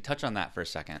 interesting. Touch on that for a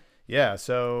second. Yeah.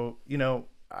 So,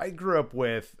 I grew up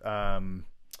with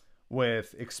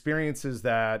experiences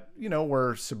that,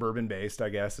 were suburban based, I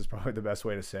guess is probably the best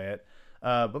way to say it.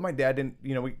 But my dad didn't,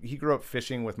 he grew up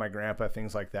fishing with my grandpa,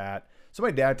 things like that. So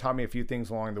my dad taught me a few things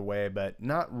along the way, but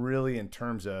not really in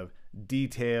terms of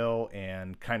detail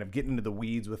and kind of getting into the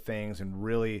weeds with things and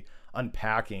really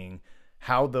unpacking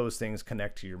how those things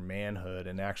connect to your manhood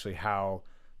and actually how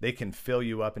they can fill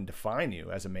you up and define you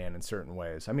as a man in certain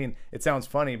ways. I mean, it sounds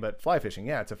funny, but fly fishing,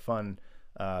 yeah, it's a fun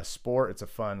sport. It's a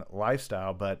fun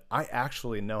lifestyle, but I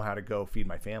actually know how to go feed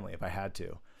my family if I had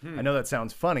to. I know that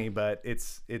sounds funny, but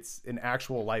it's an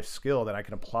actual life skill that I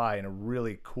can apply in a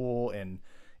really cool and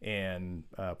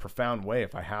profound way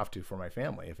if I have to for my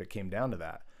family, if it came down to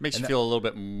that. Makes you feel a little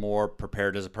bit more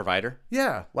prepared as a provider.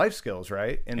 Yeah, life skills,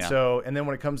 right? And so, and then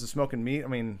when it comes to smoking meat, I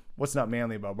mean, what's not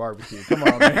manly about barbecue? Come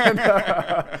on, man.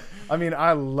 I mean,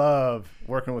 I love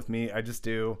working with meat. I just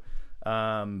do.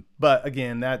 But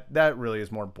again, that really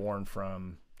is more born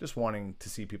from just wanting to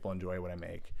see people enjoy what I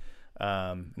make.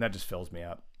 And that just fills me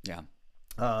up. Yeah.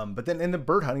 But then in the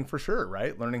bird hunting for sure,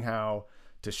 right? Learning how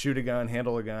to shoot a gun,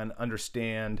 handle a gun,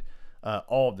 understand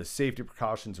all of the safety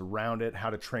precautions around it,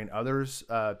 how to train others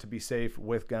to be safe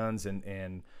with guns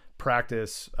and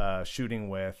practice shooting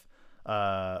with,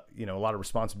 a lot of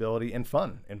responsibility and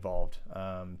fun involved.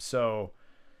 So,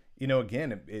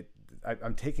 again,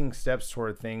 I'm taking steps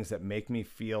toward things that make me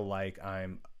feel like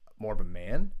I'm more of a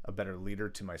man, a better leader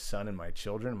to my son and my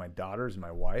children, my daughters and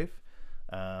my wife.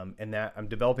 And that I'm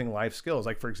developing life skills.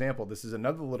 Like, for example, this is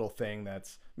another little thing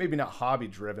that's maybe not hobby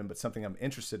driven, but something I'm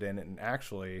interested in and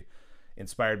actually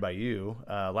inspired by you.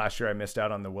 Last year, I missed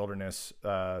out on the wilderness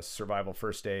survival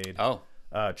first aid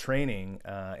training,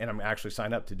 and I'm actually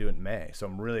signed up to do it in May. So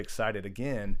I'm really excited.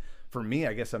 Again, for me,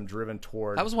 I guess I'm driven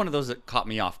toward... That was one of those that caught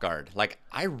me off guard. Like,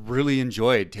 I really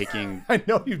enjoyed taking I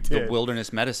know you did. the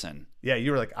wilderness medicine. Yeah,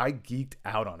 you were like, I geeked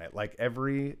out on it. Like,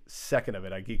 every second of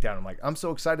it, I geeked out. I'm like, I'm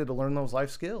so excited to learn those life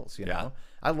skills, you know?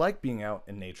 I like being out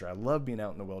in nature. I love being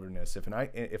out in the wilderness. If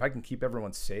I can keep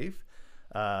everyone safe,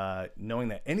 knowing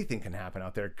that anything can happen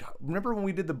out there. God, remember when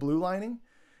we did the blue lining?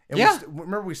 And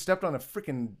remember we stepped on a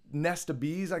freaking nest of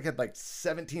bees? I had like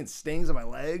 17 stings on my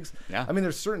legs. Yeah. I mean,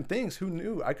 there's certain things. Who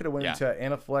knew? I could have went into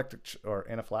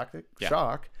anaphylactic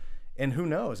shock, and who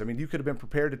knows? I mean, you could have been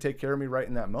prepared to take care of me right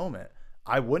in that moment.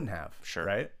 I wouldn't have. Sure.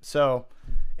 Right? So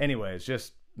anyways,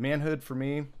 just manhood for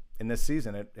me in this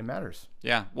season, it matters.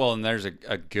 Yeah. Well, and there's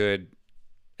a good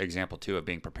example, too, of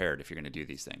being prepared if you're going to do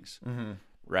these things. Mm-hmm.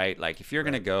 Right? Like, if you're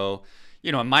going to go...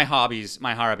 my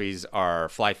hobbies are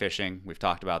fly fishing. We've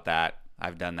talked about that.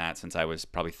 I've done that since I was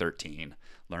probably 13.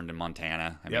 Learned in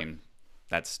Montana. I mean,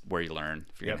 that's where you learn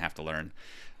if you're going to have to learn.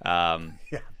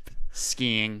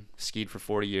 Skied for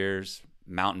 40 years.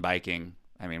 Mountain biking.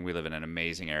 I mean, we live in an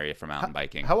amazing area for mountain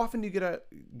biking. How often do you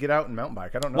get out and mountain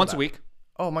bike? I don't know. Once a week.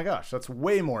 Oh my gosh, that's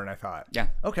way more than I thought. Yeah.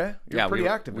 Okay. You're pretty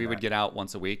active. We would get out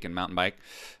once a week and mountain bike.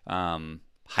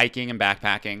 Hiking and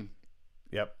backpacking.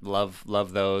 Yep.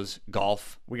 Love those.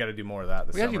 Golf. We got to do more of that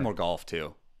this summer. We got to do more golf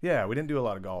too. Yeah, we didn't do a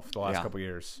lot of golf the last couple of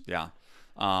years. Yeah.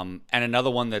 And another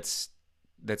one that's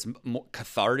more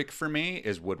cathartic for me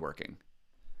is woodworking.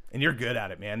 And you're good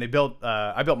at it, man. I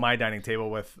built my dining table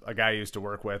with a guy I used to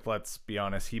work with. Let's be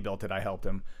honest, he built it. I helped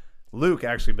him. Luke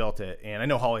actually built it, and I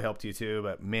know Holly helped you too,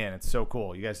 but man, it's so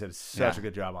cool. You guys did such a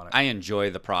good job on it. I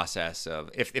enjoy the process of,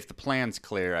 if the plan's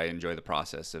clear, I enjoy the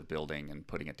process of building and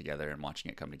putting it together and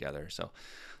watching it come together. So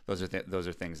those are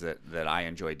things that I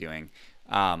enjoy doing.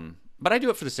 But I do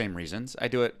it for the same reasons. I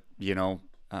do it,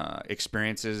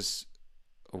 experiences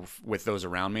with those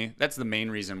around me. That's the main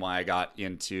reason why I got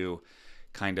into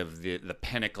kind of the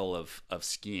pinnacle of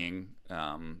skiing.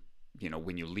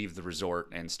 When you leave the resort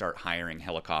and start hiring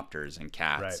helicopters and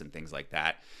cats and things like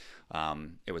that.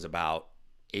 It was about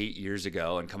 8 years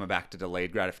ago, and coming back to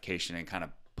delayed gratification and kind of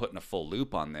putting a full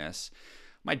loop on this.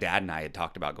 My dad and I had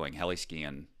talked about going heli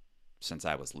skiing since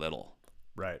I was little.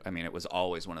 Right. I mean, it was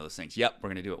always one of those things. Yep, we're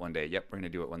going to do it one day. Yep, we're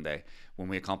going to do it one day. When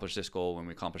we accomplish this goal, when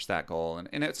we accomplish that goal.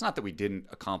 And it's not that we didn't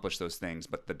accomplish those things,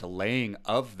 but the delaying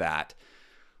of that,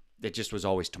 it just was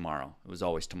always tomorrow. It was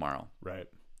always tomorrow. Right.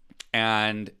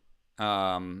 And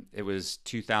it was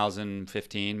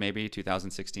 2015, maybe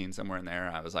 2016, somewhere in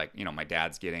there. I was like, you know, my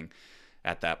dad's getting,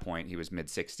 at that point, he was mid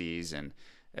 60s. And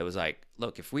it was like,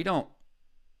 look, if we don't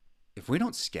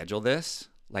schedule this,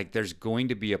 like there's going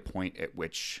to be a point at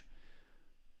which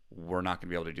we're not going to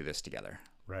be able to do this together.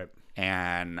 Right.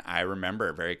 And I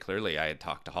remember very clearly, I had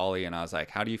talked to Holly and I was like,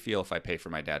 how do you feel if I pay for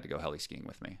my dad to go heli skiing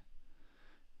with me?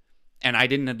 And I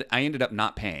ended up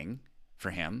not paying for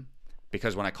him,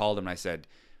 because when I called him and I said,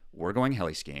 we're going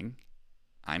heli skiing,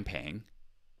 I'm paying,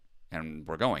 and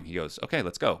we're going. He goes, okay,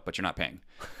 let's go, but you're not paying.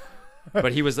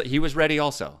 But he was ready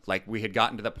also. Like, we had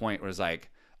gotten to the point where it was like,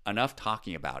 enough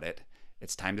talking about it.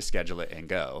 It's time to schedule it and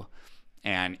go.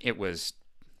 And it was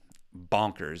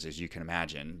bonkers, as you can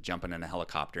imagine, jumping in a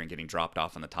helicopter and getting dropped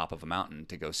off on the top of a mountain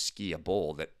to go ski a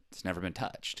bowl that's never been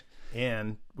touched.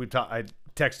 And I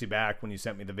texted you back when you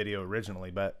sent me the video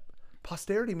originally, but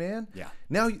posterity, man. Yeah.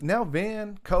 Now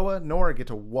Van, Koa, Nora get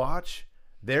to watch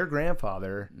their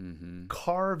grandfather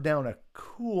carve down a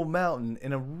cool mountain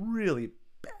in a really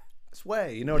badass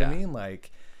way. You know what I mean?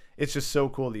 Like, it's just so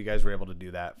cool that you guys were able to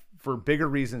do that for bigger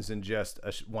reasons than just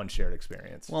one shared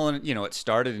experience. Well, and you know, it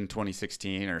started in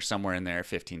 2016 or somewhere in there,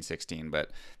 15, 16. But,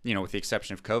 you know, with the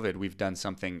exception of COVID, we've done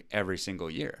something every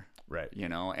single year. Right. You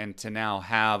know, and to now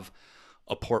have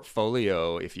a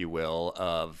portfolio, if you will,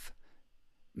 of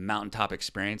mountaintop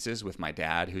experiences with my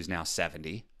dad, who's now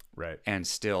 70. Right. And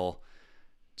still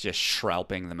just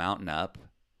shrouping the mountain up.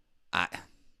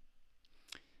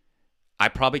 I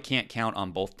probably can't count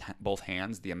on both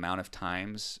hands the amount of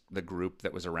times the group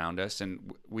that was around us.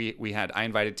 And I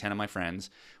invited 10 of my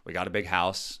friends. We got a big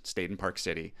house, stayed in Park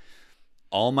City.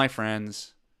 All my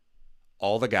friends,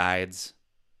 all the guides,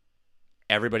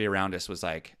 everybody around us was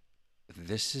like,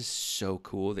 this is so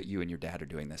cool that you and your dad are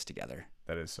doing this together.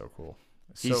 That is so cool.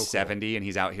 He's 70 and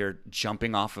he's out here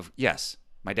jumping off of, yes,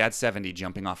 my dad's 70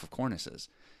 jumping off of cornices.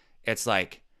 It's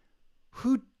like,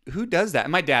 who does that?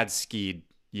 And my dad skied,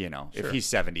 you know, Sure. If he's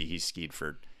 70, he's skied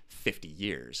for 50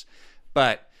 years.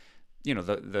 But, you know,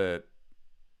 the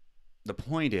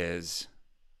point is,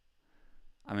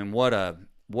 I mean, what a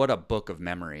book of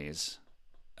memories,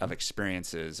 of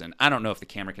experiences. And I don't know if the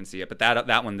camera can see it, but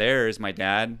that one there is my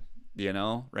dad, you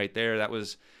know, right there. That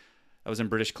was in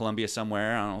British Columbia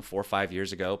somewhere, I don't know, 4 or 5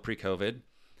 years ago, pre-COVID.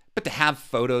 But to have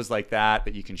photos like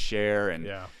that you can share, and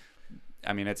yeah,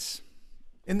 I mean, it's,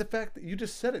 and the fact that you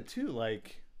just said it too,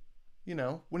 like, you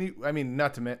know,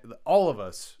 not to mention, all of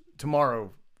us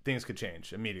tomorrow, things could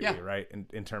change immediately, right?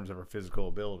 In terms of our physical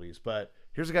abilities. But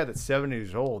here's a guy that's 70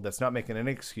 years old that's not making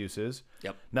any excuses,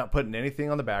 not putting anything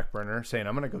on the back burner, saying,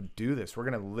 I'm going to go do this. We're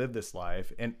going to live this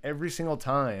life. And every single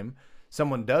time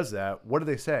someone does that, what do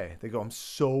they say? They go, I'm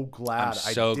so glad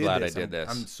I did this.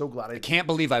 I'm so glad I can't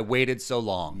believe I waited so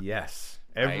long. Yes.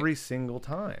 Every single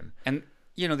time. And,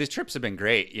 you know, these trips have been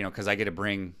great, you know, because I get to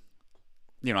bring,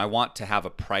 you know, I want to have a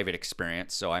private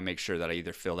experience. So I make sure that I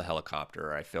either fill the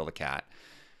helicopter or I fill the cat.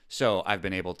 So I've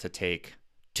been able to take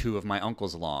 2 of my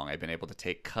uncles along. I've been able to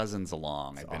take cousins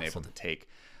along. I've been able to take,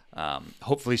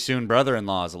 hopefully soon,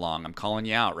 brother-in-laws along. I'm calling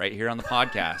you out right here on the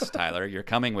podcast, Tyler. You're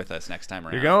coming with us next time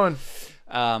around. You're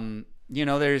going. You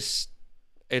know, it's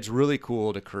really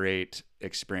cool to create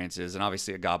experiences, and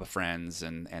obviously a gob of friends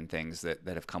and things that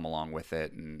have come along with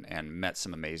it, and met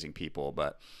some amazing people.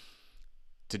 But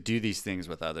to do these things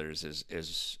with others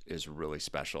is really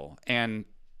special. And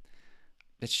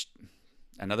it's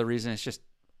another reason, it's just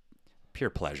pure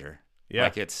pleasure. Yeah.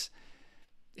 Like it's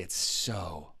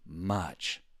so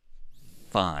much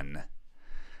fun.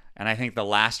 And I think the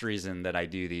last reason that I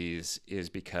do these is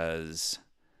because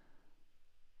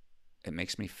it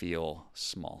makes me feel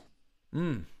small.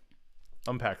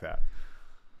 Unpack that.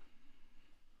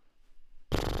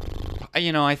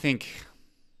 You know, I think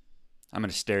I'm going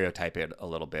to stereotype it a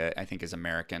little bit. I think as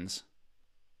Americans,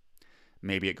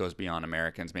 maybe it goes beyond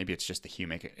Americans. Maybe it's just the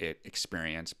human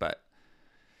experience, but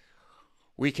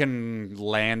we can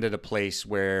land at a place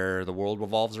where the world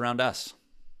revolves around us.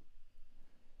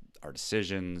 Our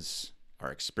decisions,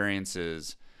 our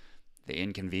experiences, the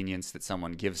inconvenience that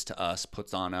someone gives to us,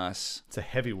 puts on us. It's a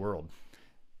heavy world.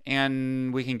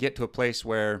 And we can get to a place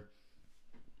where,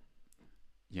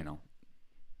 you know,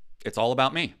 it's all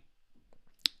about me.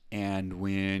 And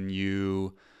when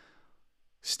you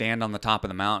stand on the top of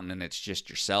the mountain and it's just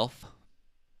yourself,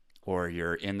 or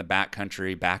you're in the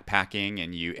backcountry backpacking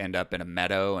and you end up in a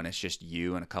meadow and it's just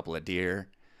you and a couple of deer,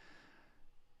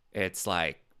 it's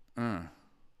like,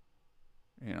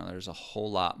 You know, there's a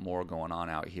whole lot more going on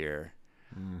out here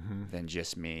than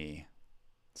just me.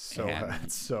 So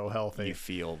it's so healthy. You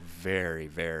feel very,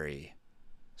 very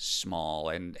small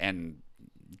and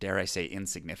dare I say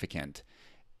insignificant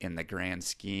in the grand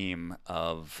scheme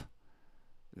of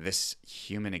this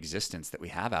human existence that we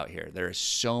have out here. There is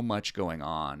so much going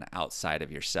on outside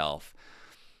of yourself.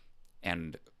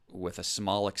 And with a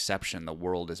small exception, the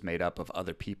world is made up of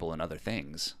other people and other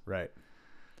things. Right.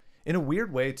 In a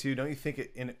weird way too, don't you think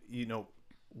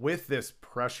with this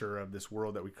pressure of this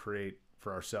world that we create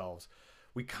for ourselves,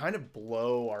 we kind of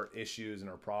blow our issues and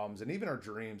our problems and even our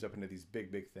dreams up into these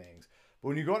big, big things. But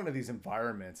when you go out into these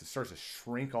environments, it starts to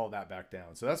shrink all that back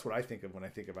down. So that's what I think of when I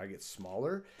get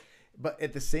smaller. But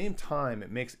at the same time,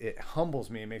 it humbles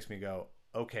me and makes me go,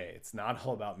 okay, it's not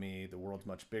all about me. The world's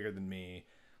much bigger than me.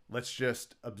 Let's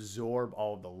just absorb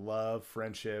all of the love,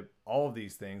 friendship, all of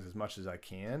these things as much as I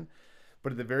can.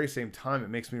 But at the very same time, it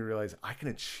makes me realize I can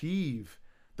achieve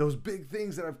those big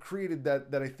things that I've created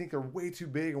that I think are way too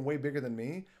big and way bigger than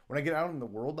me. When I get out in the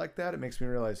world like that, it makes me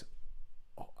realize,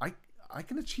 oh, I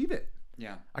can achieve it.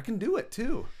 Yeah. I can do it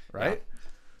too. Right.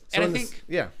 Yeah. So and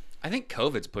I think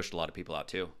COVID's pushed a lot of people out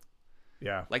too.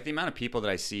 Yeah. Like the amount of people that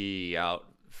I see out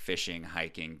fishing,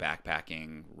 hiking,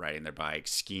 backpacking, riding their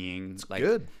bikes, skiing. It's like,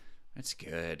 good. It's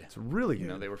good. It's really good. You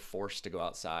know, they were forced to go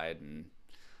outside and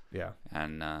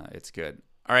it's good.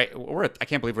 All right, I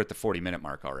can't believe we're at the 40-minute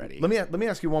mark already. Let me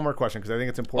ask you one more question because I think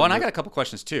it's important. Oh, and I got a couple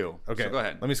questions too. Okay, so go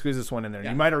ahead. Let me squeeze this one in there.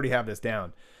 Yeah. You might already have this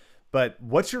down, but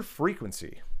what's your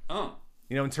frequency? Oh,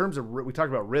 you know, in terms of we talked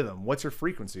about rhythm. What's your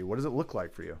frequency? What does it look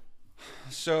like for you?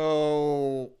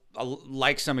 So,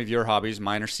 like some of your hobbies,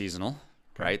 mine are seasonal.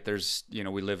 Right? There's,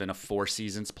 we live in a 4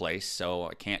 seasons place, so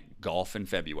I can't golf in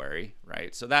February,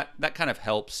 right? So that kind of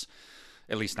helps,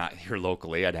 at least not here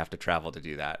locally. I'd have to travel to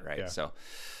do that, right? Yeah. So,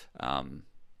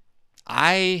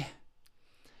 I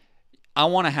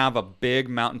want to have a big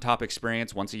mountaintop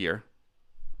experience once a year.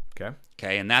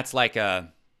 Okay, and that's like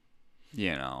a,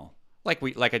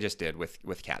 like I just did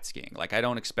with cat skiing. Like I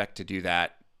don't expect to do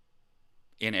that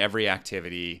in every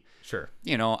activity. Sure.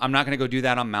 I'm not going to go do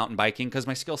that on mountain biking because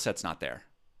my skill set's not there.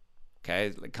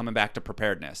 Okay. Like coming back to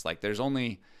preparedness, like there's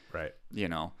only, right.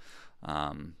 There's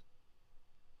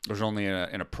only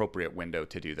an appropriate window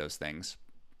to do those things.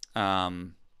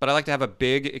 But I like to have a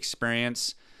big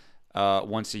experience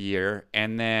once a year.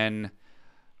 And then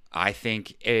I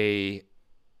think a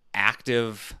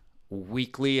active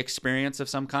weekly experience of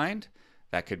some kind.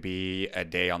 That could be a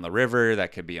day on the river.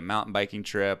 That could be a mountain biking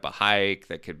trip, a hike.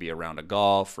 That could be a round of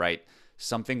golf, right?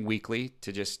 Something weekly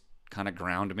to just kind of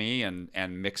ground me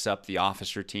and mix up the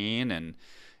office routine and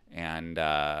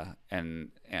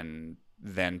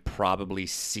then probably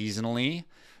seasonally,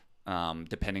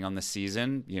 depending on the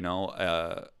season,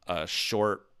 a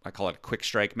short, I call it a quick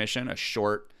strike mission, a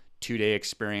short 2-day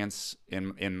experience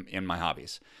in my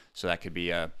hobbies. So that could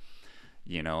be an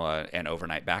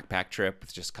overnight backpack trip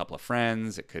with just a couple of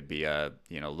friends. It could be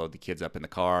load the kids up in the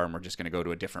car and we're just going to go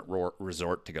to a different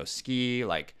resort to go ski.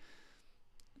 Like,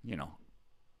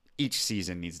 each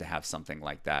season needs to have something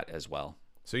like that as well.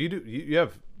 So you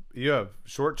have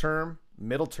short term,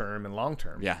 middle term, and long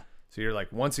term. Yeah. So you're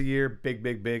like once a year, big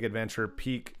adventure,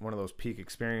 peak, one of those peak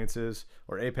experiences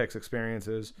or apex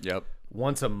experiences. Yep.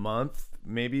 Once a month,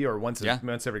 maybe, or once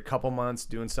every couple months,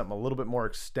 doing something a little bit more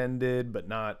extended, but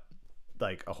not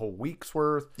like a whole week's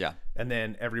worth. Yeah. And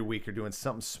then every week you're doing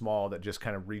something small that just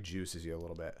kind of rejuices you a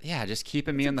little bit. Yeah, just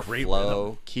keeping me in the flow,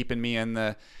 rhythm. Keeping me in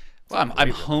the. Well, I'm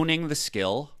honing the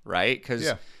skill, right?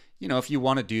 Because if you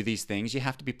want to do these things, you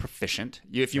have to be proficient.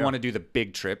 If you want to do the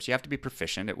big trips, you have to be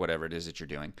proficient at whatever it is that you're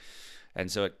doing. And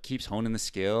so it keeps honing the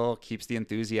skill, keeps the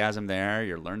enthusiasm there.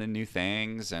 You're learning new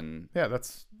things, and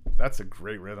that's a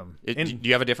great rhythm. Do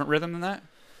you have a different rhythm than that?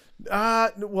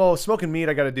 Well, smoking meat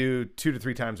I got to do 2 to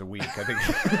 3 times a week. I think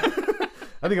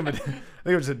I think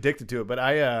I'm just addicted to it. But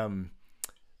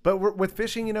but with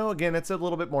fishing, again, it's a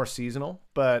little bit more seasonal.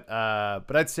 But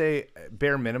I'd say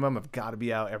bare minimum, I've got to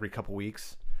be out every couple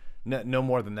weeks. No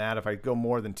more than that. If I go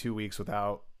more than 2 weeks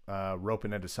without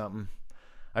roping into something,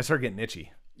 I start getting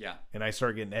itchy. Yeah. And I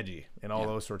start getting edgy and all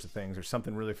those sorts of things. There's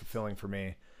something really fulfilling for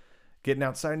me. Getting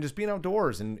outside and just being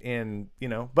outdoors and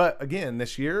but again,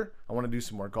 this year I want to do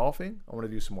some more golfing. I want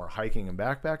to do some more hiking and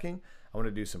backpacking. I want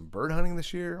to do some bird hunting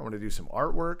this year. I want to do some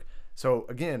artwork. So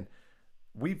again,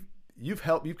 you've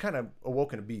kind of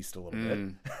awoken a beast a little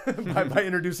bit by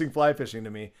introducing fly fishing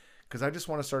to me, because I just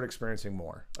want to start experiencing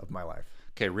more of my life.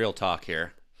 Okay, real talk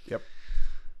here. Yep.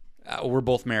 We're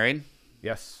both married.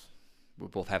 Yes. We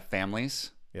both have families.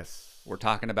 Yes. We're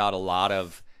talking about a lot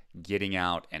of getting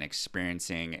out and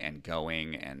experiencing and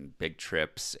going and big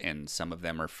trips, and some of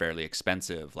them are fairly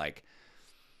expensive. Like,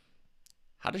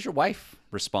 how does your wife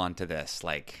respond to this?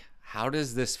 Like, how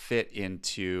does this fit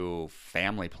into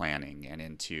family planning and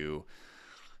into,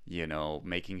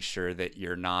 making sure that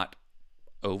you're not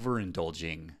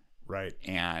overindulging, Right.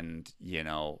 and,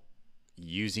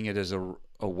 using it as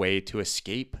a way to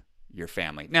escape your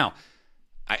family. Now,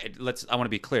 I want to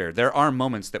be clear. There are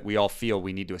moments that we all feel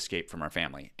we need to escape from our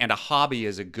family, and a hobby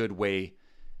is a good way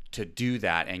to do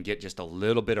that and get just a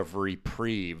little bit of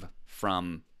reprieve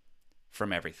from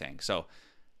everything. So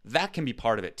that can be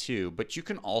part of it too, but you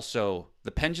can also,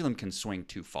 the pendulum can swing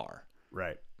too far.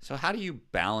 Right. So how do you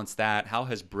balance that? How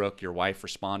has Brooke, your wife,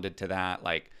 responded to that?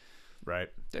 Like, right.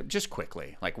 Just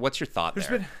quickly, like, what's your thought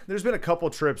there? There's been a couple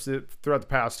trips throughout the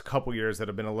past couple years that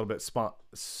have been a little bit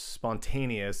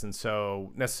spontaneous, and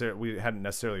so we hadn't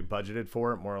necessarily budgeted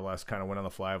for it. More or less, kind of went on the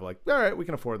fly of like, all right, we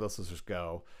can afford this, let's just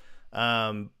go.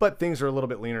 But things are a little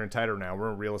bit leaner and tighter now.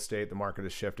 We're in real estate, the market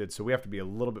has shifted, so we have to be a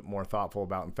little bit more thoughtful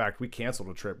about. In fact, we canceled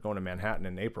a trip going to Manhattan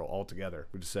in April altogether.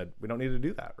 We just said we don't need to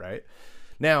do that, right?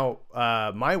 Now,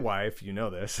 my wife, you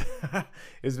know this,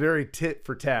 is very tit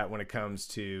for tat when it comes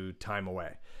to time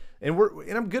away. And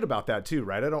I'm good about that too,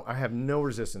 right? I have no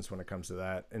resistance when it comes to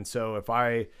that. And so if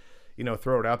I,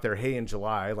 throw it out there, hey, in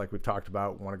July, like we've talked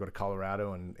about, want to go to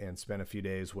Colorado and spend a few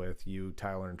days with you,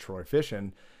 Tyler, and Troy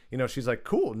fishing, she's like,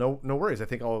 cool, no worries. I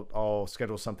think I'll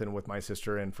schedule something with my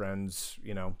sister and friends,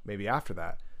 maybe after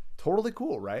that. Totally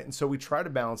cool, right? And so we try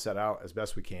to balance that out as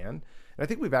best we can. And I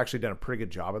think we've actually done a pretty good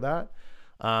job of that.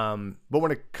 But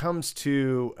when it comes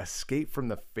to escape from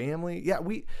the family, yeah,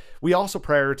 we also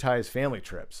prioritize family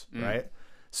trips, right?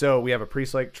 So we have a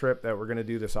Priest Lake trip that we're going to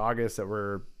do this August that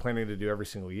we're planning to do every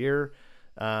single year.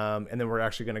 And then we're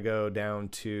actually going to go down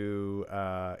to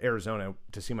Arizona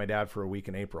to see my dad for a week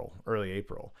in early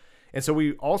April. And so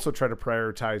we also try to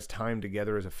prioritize time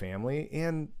together as a family.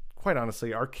 And quite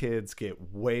honestly, our kids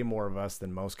get way more of us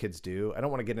than most kids do. I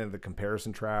don't want to get into the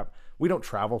comparison trap. We don't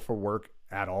travel for work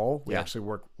at all. We actually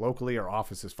work locally. Our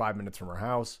office is 5 minutes from our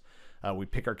house. We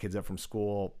pick our kids up from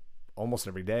school almost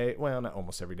every day. Well, not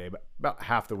almost every day, but about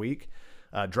half the week.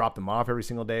 Drop them off every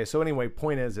single day. So anyway,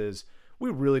 point is we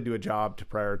really do a job to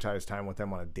prioritize time with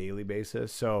them on a daily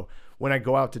basis. So when I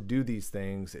go out to do these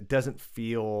things, it doesn't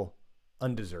feel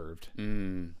undeserved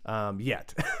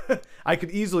yet. I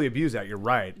could easily abuse that. You're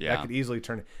right. Yeah. I could easily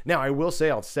turn it. Now, I will say,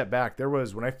 I'll step back.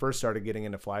 When I first started getting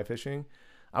into fly fishing,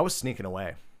 I was sneaking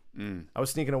away. And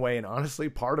honestly,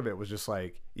 part of it was just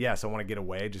like, yes, I want to get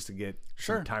away just to get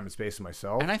some time and space to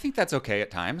myself. And I think that's okay at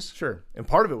times. Sure. And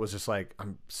part of it was just like,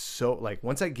 I'm so like,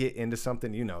 once I get into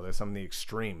something, I'm the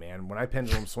extreme, man. When I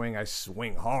pendulum swing, I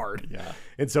swing hard. Yeah.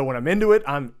 And so when I'm into it,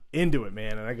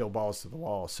 man, and I go balls to the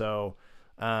wall. So,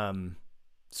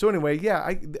 anyway,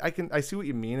 yeah, I see what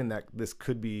you mean, and that this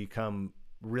could become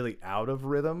really out of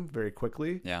rhythm very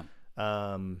quickly. Yeah.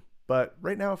 But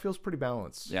right now it feels pretty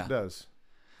balanced. Yeah. It does.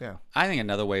 Yeah. I think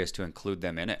another way is to include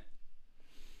them in it.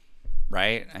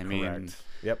 Right? I mean, Correct.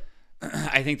 Yep.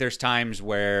 I think there's times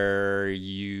where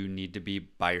you need to be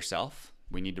by yourself.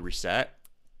 We need to reset,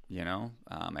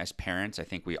 as parents. I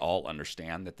think we all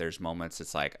understand that there's moments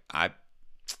it's like, I've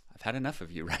had enough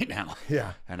of you right now.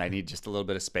 Yeah. And I need just a little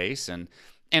bit of space. And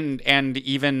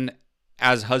even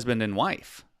as husband and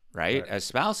wife, right? As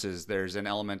spouses, there's an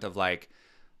element of like,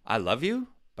 I love you,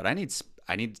 but I need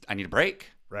a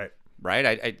break. Right. Right.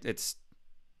 It's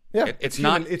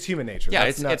human nature. Yeah.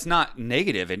 It's not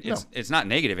negative. And it's not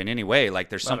negative in any way.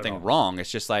 Like there's something wrong. It's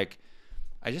just like,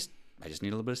 I just need a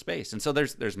little bit of space. And so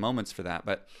there's moments for that,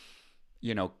 but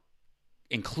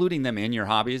including them in your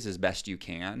hobbies as best you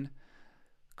can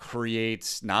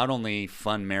creates not only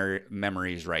fun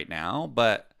memories right now,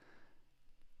 but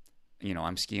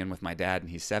I'm skiing with my dad and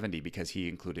he's 70 because he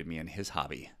included me in his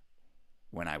hobby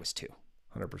when I was 2.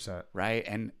 100%. Right.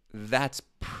 And that's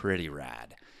pretty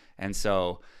rad. And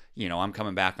so, I'm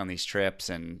coming back on these trips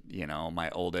and, my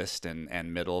oldest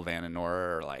and middle, Van and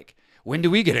Nora, are like, when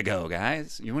do we get to go,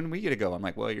 guys? When do we get to go? I'm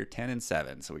like, well, you're 10 and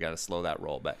 7, so we got to slow that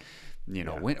roll. But,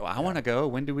 when I want to go,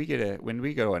 when do we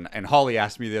go? And Holly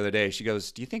asked me the other day, she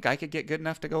goes, do you think I could get good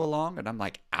enough to go along? And I'm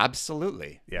like,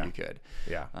 absolutely. Yeah. You could.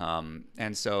 Yeah.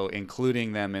 And so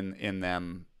including them in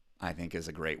them, I think is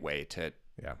a great way to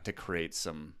create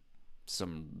some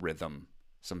rhythm,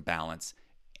 some balance,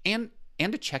 and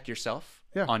to check yourself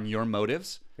on your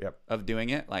motives of doing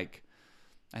it. Like,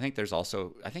 I think it's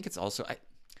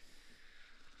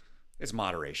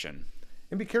moderation.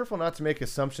 And be careful not to make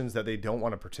assumptions that they don't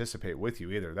want to participate with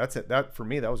you either. That's it. That for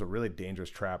me, that was a really dangerous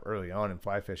trap early on in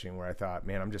fly fishing where I thought,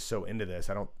 man, I'm just so into this.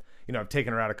 I've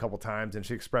taken her out a couple times and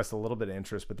she expressed a little bit of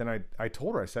interest, but then I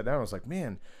told her, I sat down, I was like,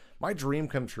 man, my dream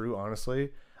come true,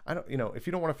 honestly. I don't, if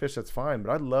you don't want to fish, that's fine,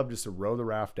 but I'd love just to row the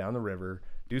raft down the river,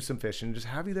 do some fishing, just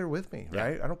have you there with me,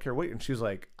 right? I don't care what. And she was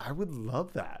like, I would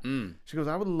love that. She goes,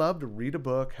 I would love to read a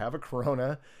book, have a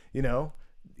Corona,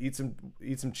 eat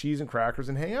some cheese and crackers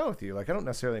and hang out with you. Like, I don't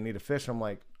necessarily need to fish. I'm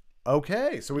like,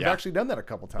 okay. So we've actually done that a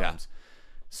couple times.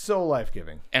 So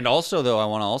life-giving. And also, though, I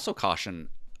want to also caution,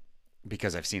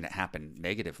 because I've seen it happen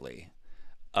negatively,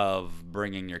 of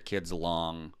bringing your kids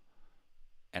along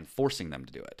and forcing them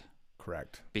to do it.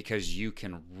 Correct. Because you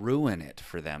can ruin it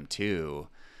for them too.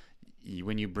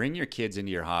 When you bring your kids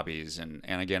into your hobbies, and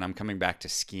again, I'm coming back to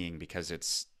skiing because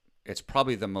it's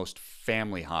probably the most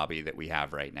family hobby that we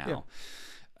have right now.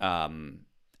 Yeah.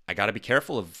 I got to be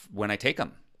careful of when I take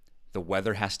them. The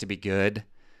weather has to be good.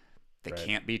 They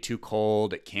can't be too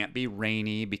cold. It can't be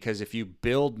rainy, because if you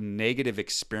build negative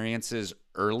experiences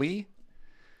early,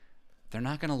 they're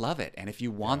not going to love it. And if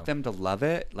you want them to love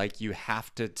it, like, you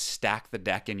have to stack the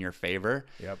deck in your favor.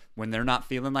 Yep. When they're not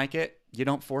feeling like it, you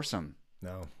don't force them.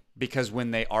 No. Because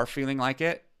when they are feeling like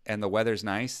it and the weather's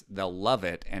nice, they'll love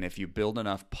it. And if you build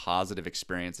enough positive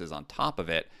experiences on top of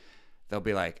it, they'll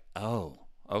be like, oh,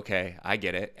 okay, I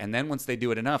get it. And then once they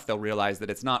do it enough, they'll realize that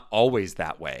it's not always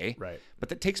that way. Right. But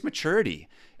that takes maturity.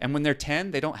 And when they're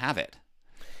 10, they don't have it.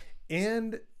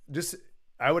 And just...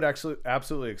 I would actually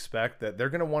absolutely expect that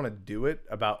they're going to want to do it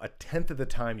about 1/10 of the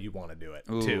time you want to do it,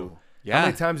 too. Yeah. How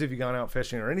many times have you gone out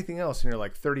fishing or anything else, and you're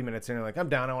like 30 minutes in, and you're like, I'm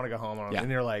down, I want to go home.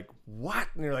 And you're like, what?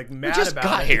 And you're like mad just about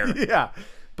got it. here. Yeah.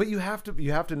 But you have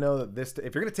to know that this,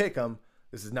 if you're going to take them,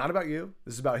 this is not about you.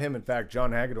 This is about him. In fact,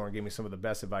 John Hagedorn gave me some of the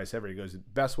best advice ever. He goes, the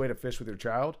best way to fish with your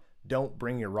child, don't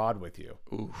bring your rod with you.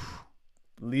 Oof.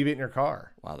 Leave it in your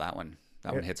car. Wow, that one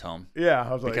hits home. Yeah.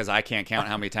 I was because I can't count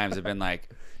how many times I've been like,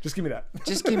 just give me that.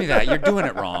 Just give me that. You're doing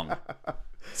it wrong.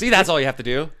 See, that's all you have to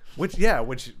do. Which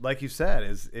like you said,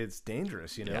 it's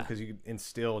dangerous, because you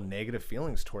instill negative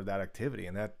feelings toward that activity,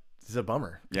 and that is a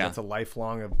bummer. Yeah. It's a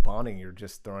lifelong of bonding you're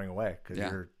just throwing away because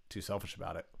you're too selfish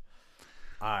about it.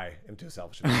 I am too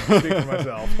selfish about it. Speak for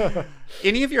myself.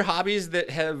 Any of your hobbies that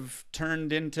have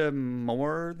turned into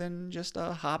more than just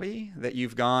a hobby that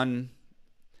you've gone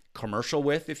commercial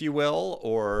with, if you will,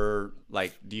 or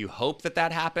like, do you hope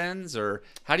that happens, or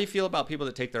how do you feel about people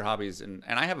that take their hobbies? And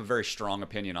I have a very strong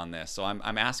opinion on this, so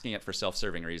I'm asking it for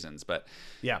self-serving reasons, but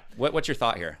what's your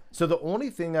thought here? So the only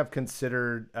thing I've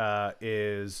considered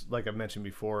is, like I've mentioned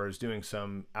before, is doing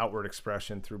some outward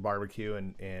expression through barbecue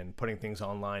and putting things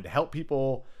online to help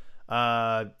people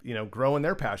grow in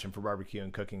their passion for barbecue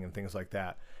and cooking and things like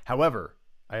that. However,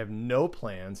 I have no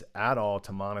plans at all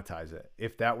to monetize it.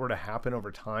 If that were to happen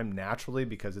over time naturally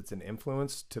because it's an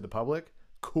influence to the public,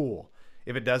 cool.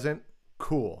 If it doesn't,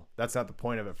 cool. That's not the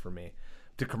point of it for me.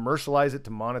 To commercialize it,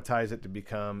 to monetize it, to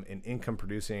become an income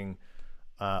producing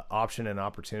option and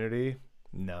opportunity,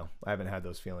 no, I haven't had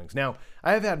those feelings. Now,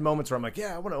 I have had moments where I'm like,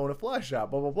 yeah, I want to own a fly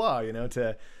shop, blah, blah, blah,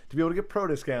 to be able to get pro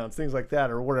discounts, things like that,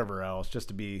 or whatever else, just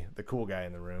to be the cool guy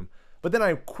in the room. But then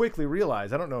I quickly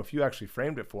realized, I don't know if you actually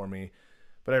framed it for me,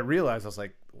 but I realized, I was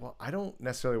like, well, I don't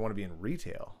necessarily want to be in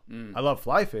retail. I love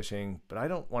fly fishing, but I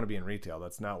don't want to be in retail.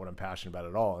 That's not what I'm passionate about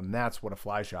at all. And that's what a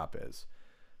fly shop is.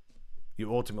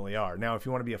 You ultimately are. Now, if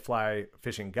you want to be a fly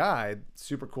fishing guide,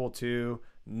 super cool too.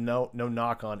 No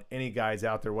knock on any guides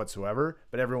out there whatsoever.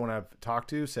 But everyone I've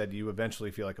talked to said you eventually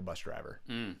feel like a bus driver.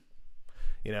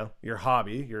 Your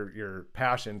hobby, your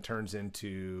passion turns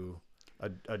into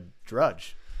a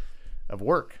drudge of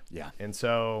work. Yeah. And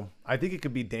so I think it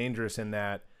could be dangerous in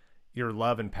that your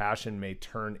love and passion may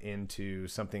turn into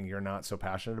something you're not so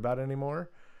passionate about anymore.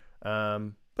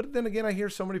 But then again, I hear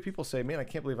so many people say, man, I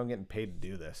can't believe I'm getting paid to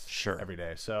do this every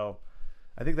day. So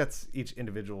I think that's each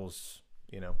individual's,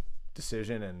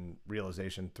 decision and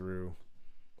realization through,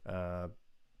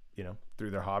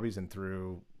 through their hobbies and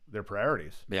through their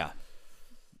priorities. Yeah.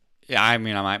 Yeah. I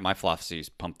mean, my philosophy is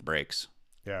pump the brakes.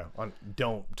 Yeah,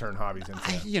 don't turn hobbies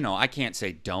into. I can't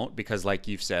say don't, because like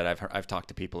you've said, I've talked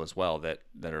to people as well that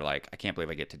are like, I can't believe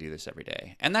I get to do this every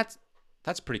day, and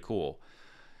that's pretty cool.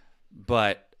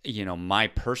 But my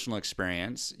personal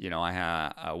experience, I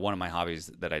have one of my hobbies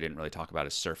that I didn't really talk about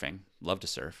is surfing. Love to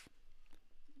surf.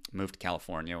 Moved to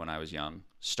California when I was young.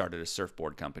 Started a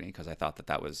surfboard company because I thought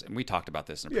that was, and we talked about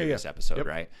this in a previous episode,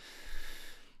 right?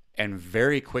 And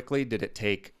very quickly did it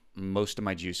take most of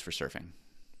my juice for surfing,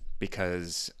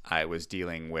 because I was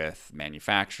dealing with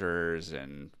manufacturers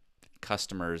and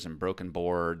customers and broken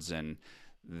boards and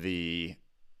the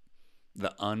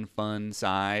unfun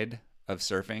side of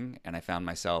surfing. And I found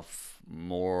myself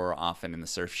more often in the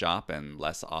surf shop and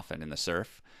less often in the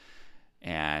surf.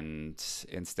 And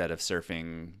instead of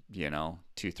surfing,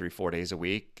 2, 3, 4 days a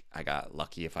week, I got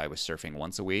lucky if I was surfing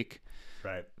once a week.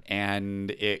 Right. And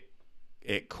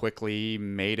it quickly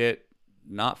made it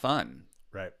not fun.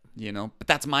 Right. But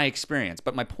that's my experience.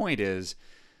 But my point is,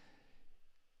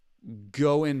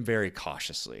 go in very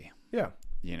cautiously. Yeah.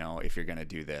 If you're going to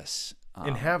do this.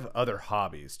 And have other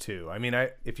hobbies too. I mean,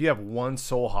 if you have one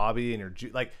sole hobby and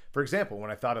you're like, for example,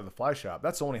 when I thought of the fly shop,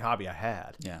 that's the only hobby I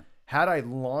had. Yeah. Had I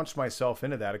launched myself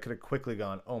into that, it could have quickly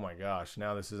gone, oh my gosh,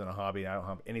 now this isn't a hobby. I don't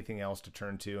have anything else to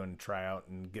turn to and try out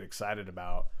and get excited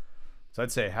about. So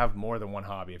I'd say have more than one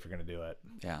hobby if you're going to do it.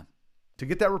 Yeah. To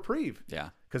get that reprieve. Yeah.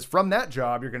 Because from that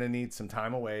job, you're going to need some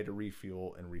time away to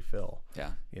refuel and refill.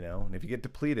 Yeah. And if you get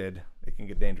depleted, it can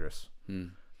get dangerous.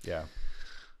 Yeah.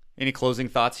 Any closing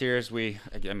thoughts here as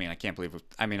I can't believe,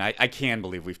 I can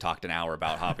believe we've talked an hour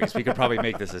about hobbies. We could probably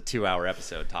make this a 2-hour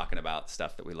episode talking about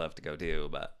stuff that we love to go do,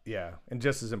 but. Yeah. And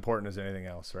just as important as anything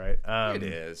else, right? It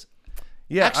is.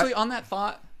 Yeah. Actually, on that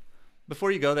thought,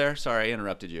 before you go there, sorry, I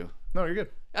interrupted you. No, you're good.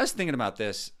 I was thinking about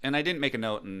this, and I didn't make a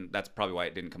note, and that's probably why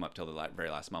it didn't come up till the very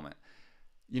last moment.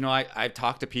 I've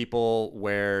talked to people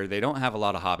where they don't have a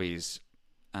lot of hobbies.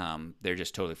 They're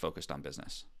just totally focused on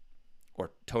business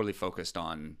or totally focused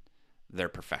on their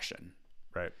profession.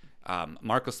 Right.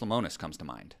 Marcus Lemonis comes to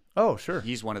mind. Oh, sure.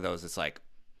 He's one of those that's like,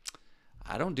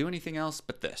 I don't do anything else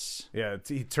but this. Yeah,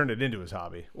 he turned it into his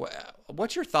hobby.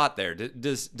 What's your thought there?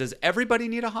 Does everybody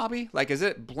need a hobby? Like, is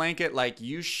it blanket like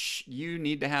you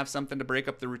need to have something to break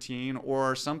up the routine,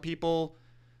 or are some people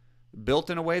built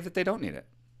in a way that they don't need it?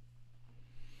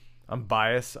 I'm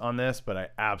biased on this, but I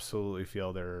absolutely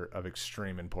feel they're of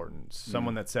extreme importance.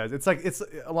 Someone that says it's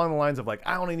along the lines of like,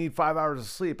 I only need 5 hours of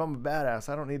sleep. I'm a badass.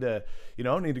 I don't need to, I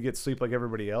don't need to get sleep like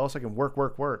everybody else. I can work.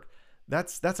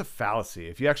 That's a fallacy.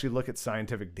 If you actually look at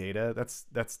scientific data,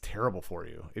 that's terrible for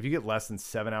you. If you get less than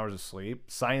 7 hours of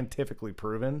sleep, scientifically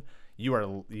proven, you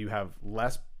have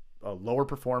lower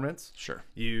performance. Sure.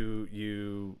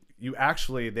 They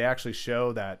actually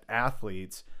show that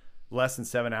athletes less than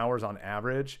 7 hours on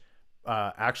average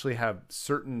actually have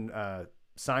certain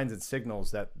signs and signals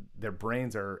that their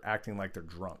brains are acting like they're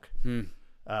drunk,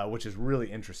 which is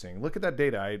really interesting. Look at that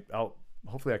data.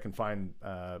 Hopefully I can find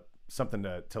something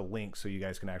to link so you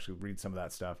guys can actually read some of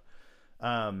that stuff.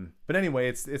 But anyway,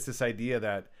 it's this idea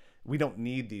that we don't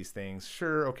need these things.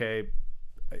 Sure, okay,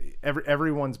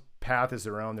 everyone's path is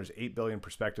their own. There's 8 billion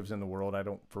perspectives in the world. I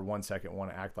don't for one second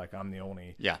want to act like I'm the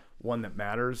only one that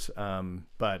matters.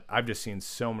 But I've just seen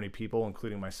so many people,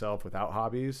 including myself, without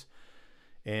hobbies,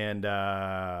 and they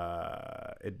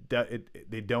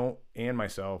don't, and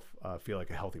myself, feel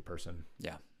like a healthy person.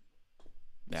 Yeah.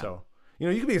 So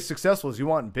you can be as successful as you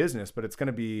want in business, but it's going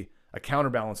to be a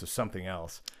counterbalance of something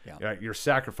else. Yeah. You're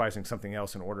sacrificing something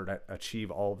else in order to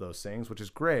achieve all of those things, which is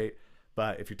great.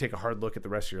 But if you take a hard look at the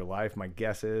rest of your life, my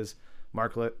guess is,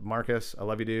 Marcus, I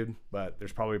love you, dude, but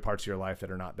there's probably parts of your life that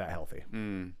are not that healthy.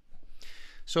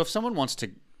 So if someone wants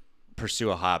to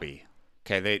pursue a hobby,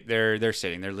 okay, they're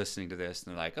sitting, they're listening to this,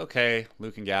 and they're like, okay,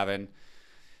 Luke and Gavin,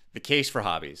 the case for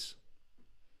hobbies.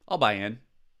 I'll buy in.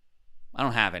 I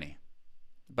don't have any.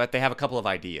 But they have a couple of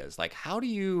ideas. Like, how do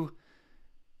you,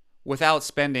 without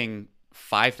spending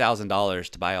 $5,000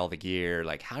 to buy all the gear,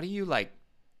 like, how do you,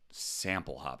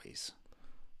 sample hobbies?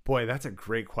 Boy, that's a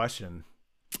great question.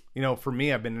 For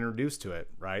me, I've been introduced to it,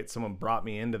 right? Someone brought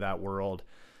me into that world.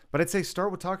 But I'd say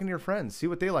start with talking to your friends. See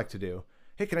what they like to do.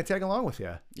 Hey, can I tag along with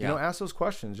you? Yeah. Ask those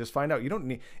questions. Just find out. You don't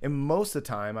need, and most of the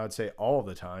time, I would say all of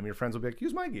the time, your friends will be like,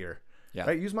 use my gear. Yeah.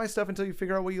 Right? Use my stuff until you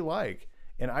figure out what you like.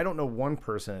 And I don't know one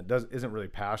person that isn't really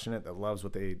passionate, that loves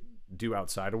what they do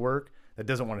outside of work, that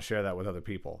doesn't want to share that with other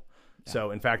people. Yeah.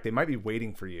 So, in fact, they might be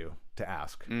waiting for you to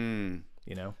ask.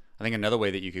 I think another way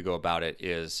that you could go about it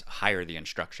is hire the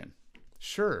instruction.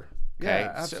 Sure. Okay?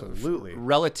 Yeah, absolutely. So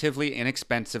relatively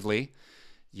inexpensively,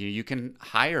 you can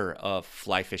hire a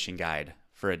fly fishing guide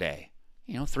for a day.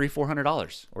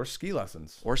 $300-$400. Or ski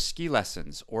lessons. Or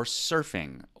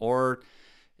surfing. Or,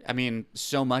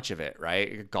 so much of it,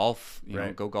 right? Golf,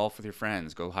 right. Go golf with your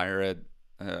friends. Go hire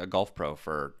a golf pro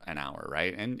for an hour,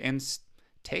 right? And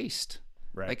taste.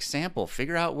 Right. Like sample.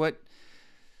 Figure out what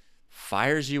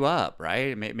fires you up,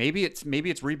 right? Maybe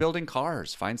it's rebuilding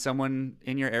cars. Find someone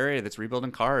in your area that's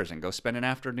rebuilding cars and go spend an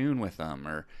afternoon with them,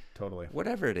 or totally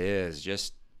whatever it is.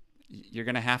 Just, you're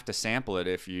gonna have to sample it.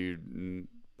 If you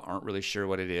aren't really sure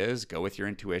what it is, go with your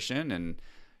intuition and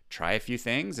try a few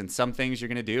things. And some things you're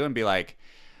gonna do and be like,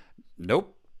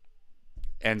 nope.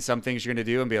 And some things you're gonna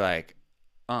do and be like,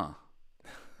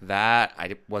 that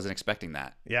I wasn't expecting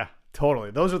that. Yeah,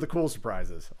 totally. Those are the cool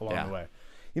surprises along the way.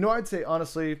 I'd say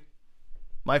honestly,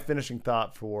 my finishing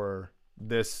thought for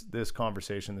this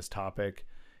conversation, this topic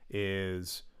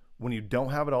is when you don't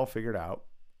have it all figured out,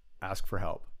 ask for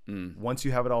help. Once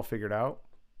you have it all figured out,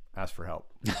 ask for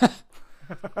help.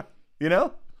 You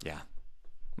know? Yeah.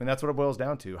 I mean, that's what it boils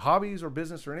down to. Hobbies or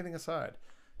business or anything aside,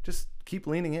 just keep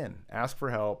leaning in, ask for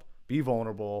help, be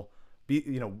vulnerable,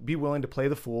 be willing to play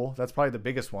the fool. That's probably the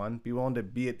biggest one. Be willing to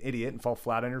be an idiot and fall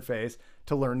flat on your face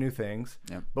to learn new things.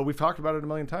 Yep. But we've talked about it a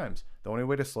million times. The only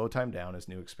way to slow time down is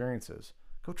new experiences.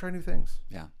 Go try new things.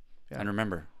 Yeah. And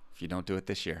remember, if you don't do it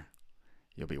this year,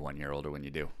 you'll be 1 year older when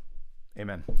you do.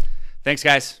 Amen. Thanks,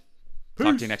 guys. Peace.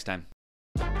 Talk to you next time.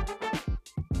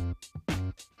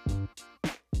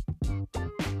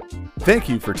 Thank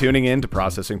you for tuning in to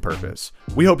Processing Purpose.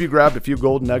 We hope you grabbed a few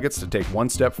golden nuggets to take one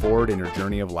step forward in your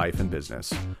journey of life and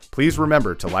business. Please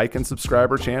remember to like and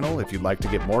subscribe our channel if you'd like to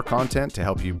get more content to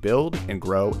help you build and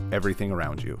grow everything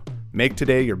around you. Make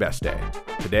today your best day.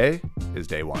 Today is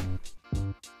day one.